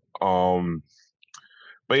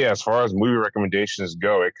 But yeah, as far as movie recommendations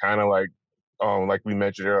go, it kind of like we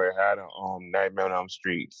mentioned earlier, had a Nightmare on Elm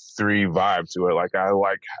Street 3 vibe to it. Like I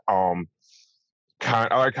like how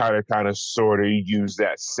they kind of sort of use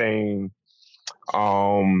that same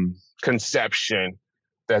conception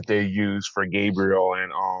that they use for Gabriel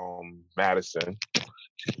and Madison.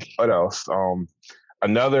 What else?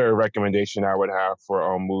 Another recommendation I would have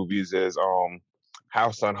for movies is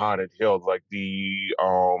House on Haunted Hill. Like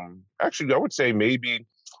actually I would say maybe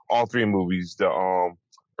all 3 movies, the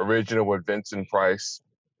original with Vincent Price,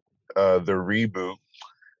 the reboot,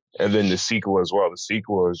 and then the sequel as well. The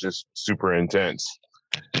sequel is just super intense.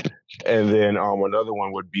 And then another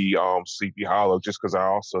one would be Sleepy Hollow, just because I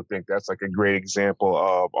also think that's like a great example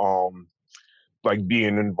of like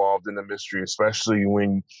being involved in the mystery, especially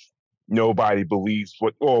when nobody believes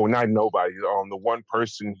not nobody, the one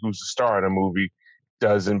person who's the star of the movie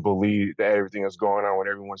doesn't believe that everything is going on when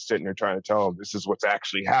everyone's sitting there trying to tell them this is what's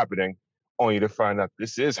actually happening, only to find out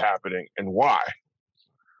this is happening and why,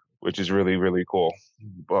 which is really, really cool.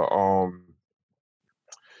 But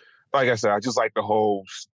like I said, I just like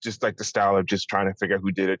the style of just trying to figure out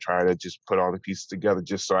who did it, try to just put all the pieces together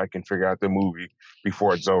just so I can figure out the movie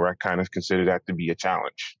before it's over. I kind of consider that to be a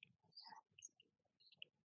challenge.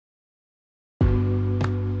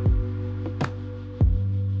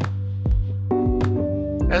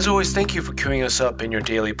 As always, thank you for queuing us up in your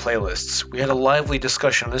daily playlists. We had a lively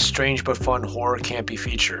discussion on this strange but fun horror campy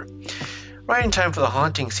feature. Right in time for the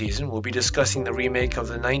haunting season, we'll be discussing the remake of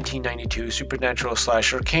the 1992 supernatural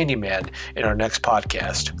slasher Candyman in our next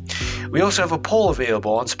podcast. We also have a poll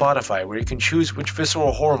available on Spotify where you can choose which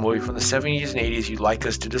visceral horror movie from the 70s and 80s you'd like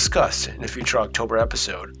us to discuss in a future October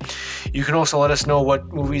episode. You can also let us know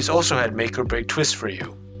what movies also had make or break twists for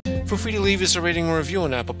you. Feel free to leave us a rating or review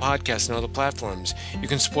on Apple Podcasts and other platforms. You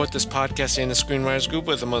can support this podcast and the Screenwriters Group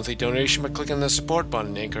with a monthly donation by clicking the support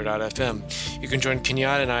button on Anchor.fm. You can join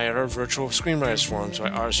Kenyatta and I at our virtual Screenwriters forums by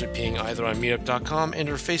RSVPing either on Meetup.com and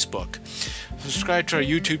or Facebook. Subscribe to our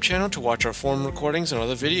YouTube channel to watch our forum recordings and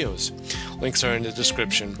other videos. Links are in the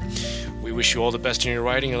description. We wish you all the best in your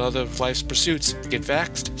writing and other life's pursuits. Get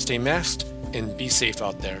vaxxed, stay masked, and be safe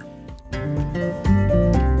out there.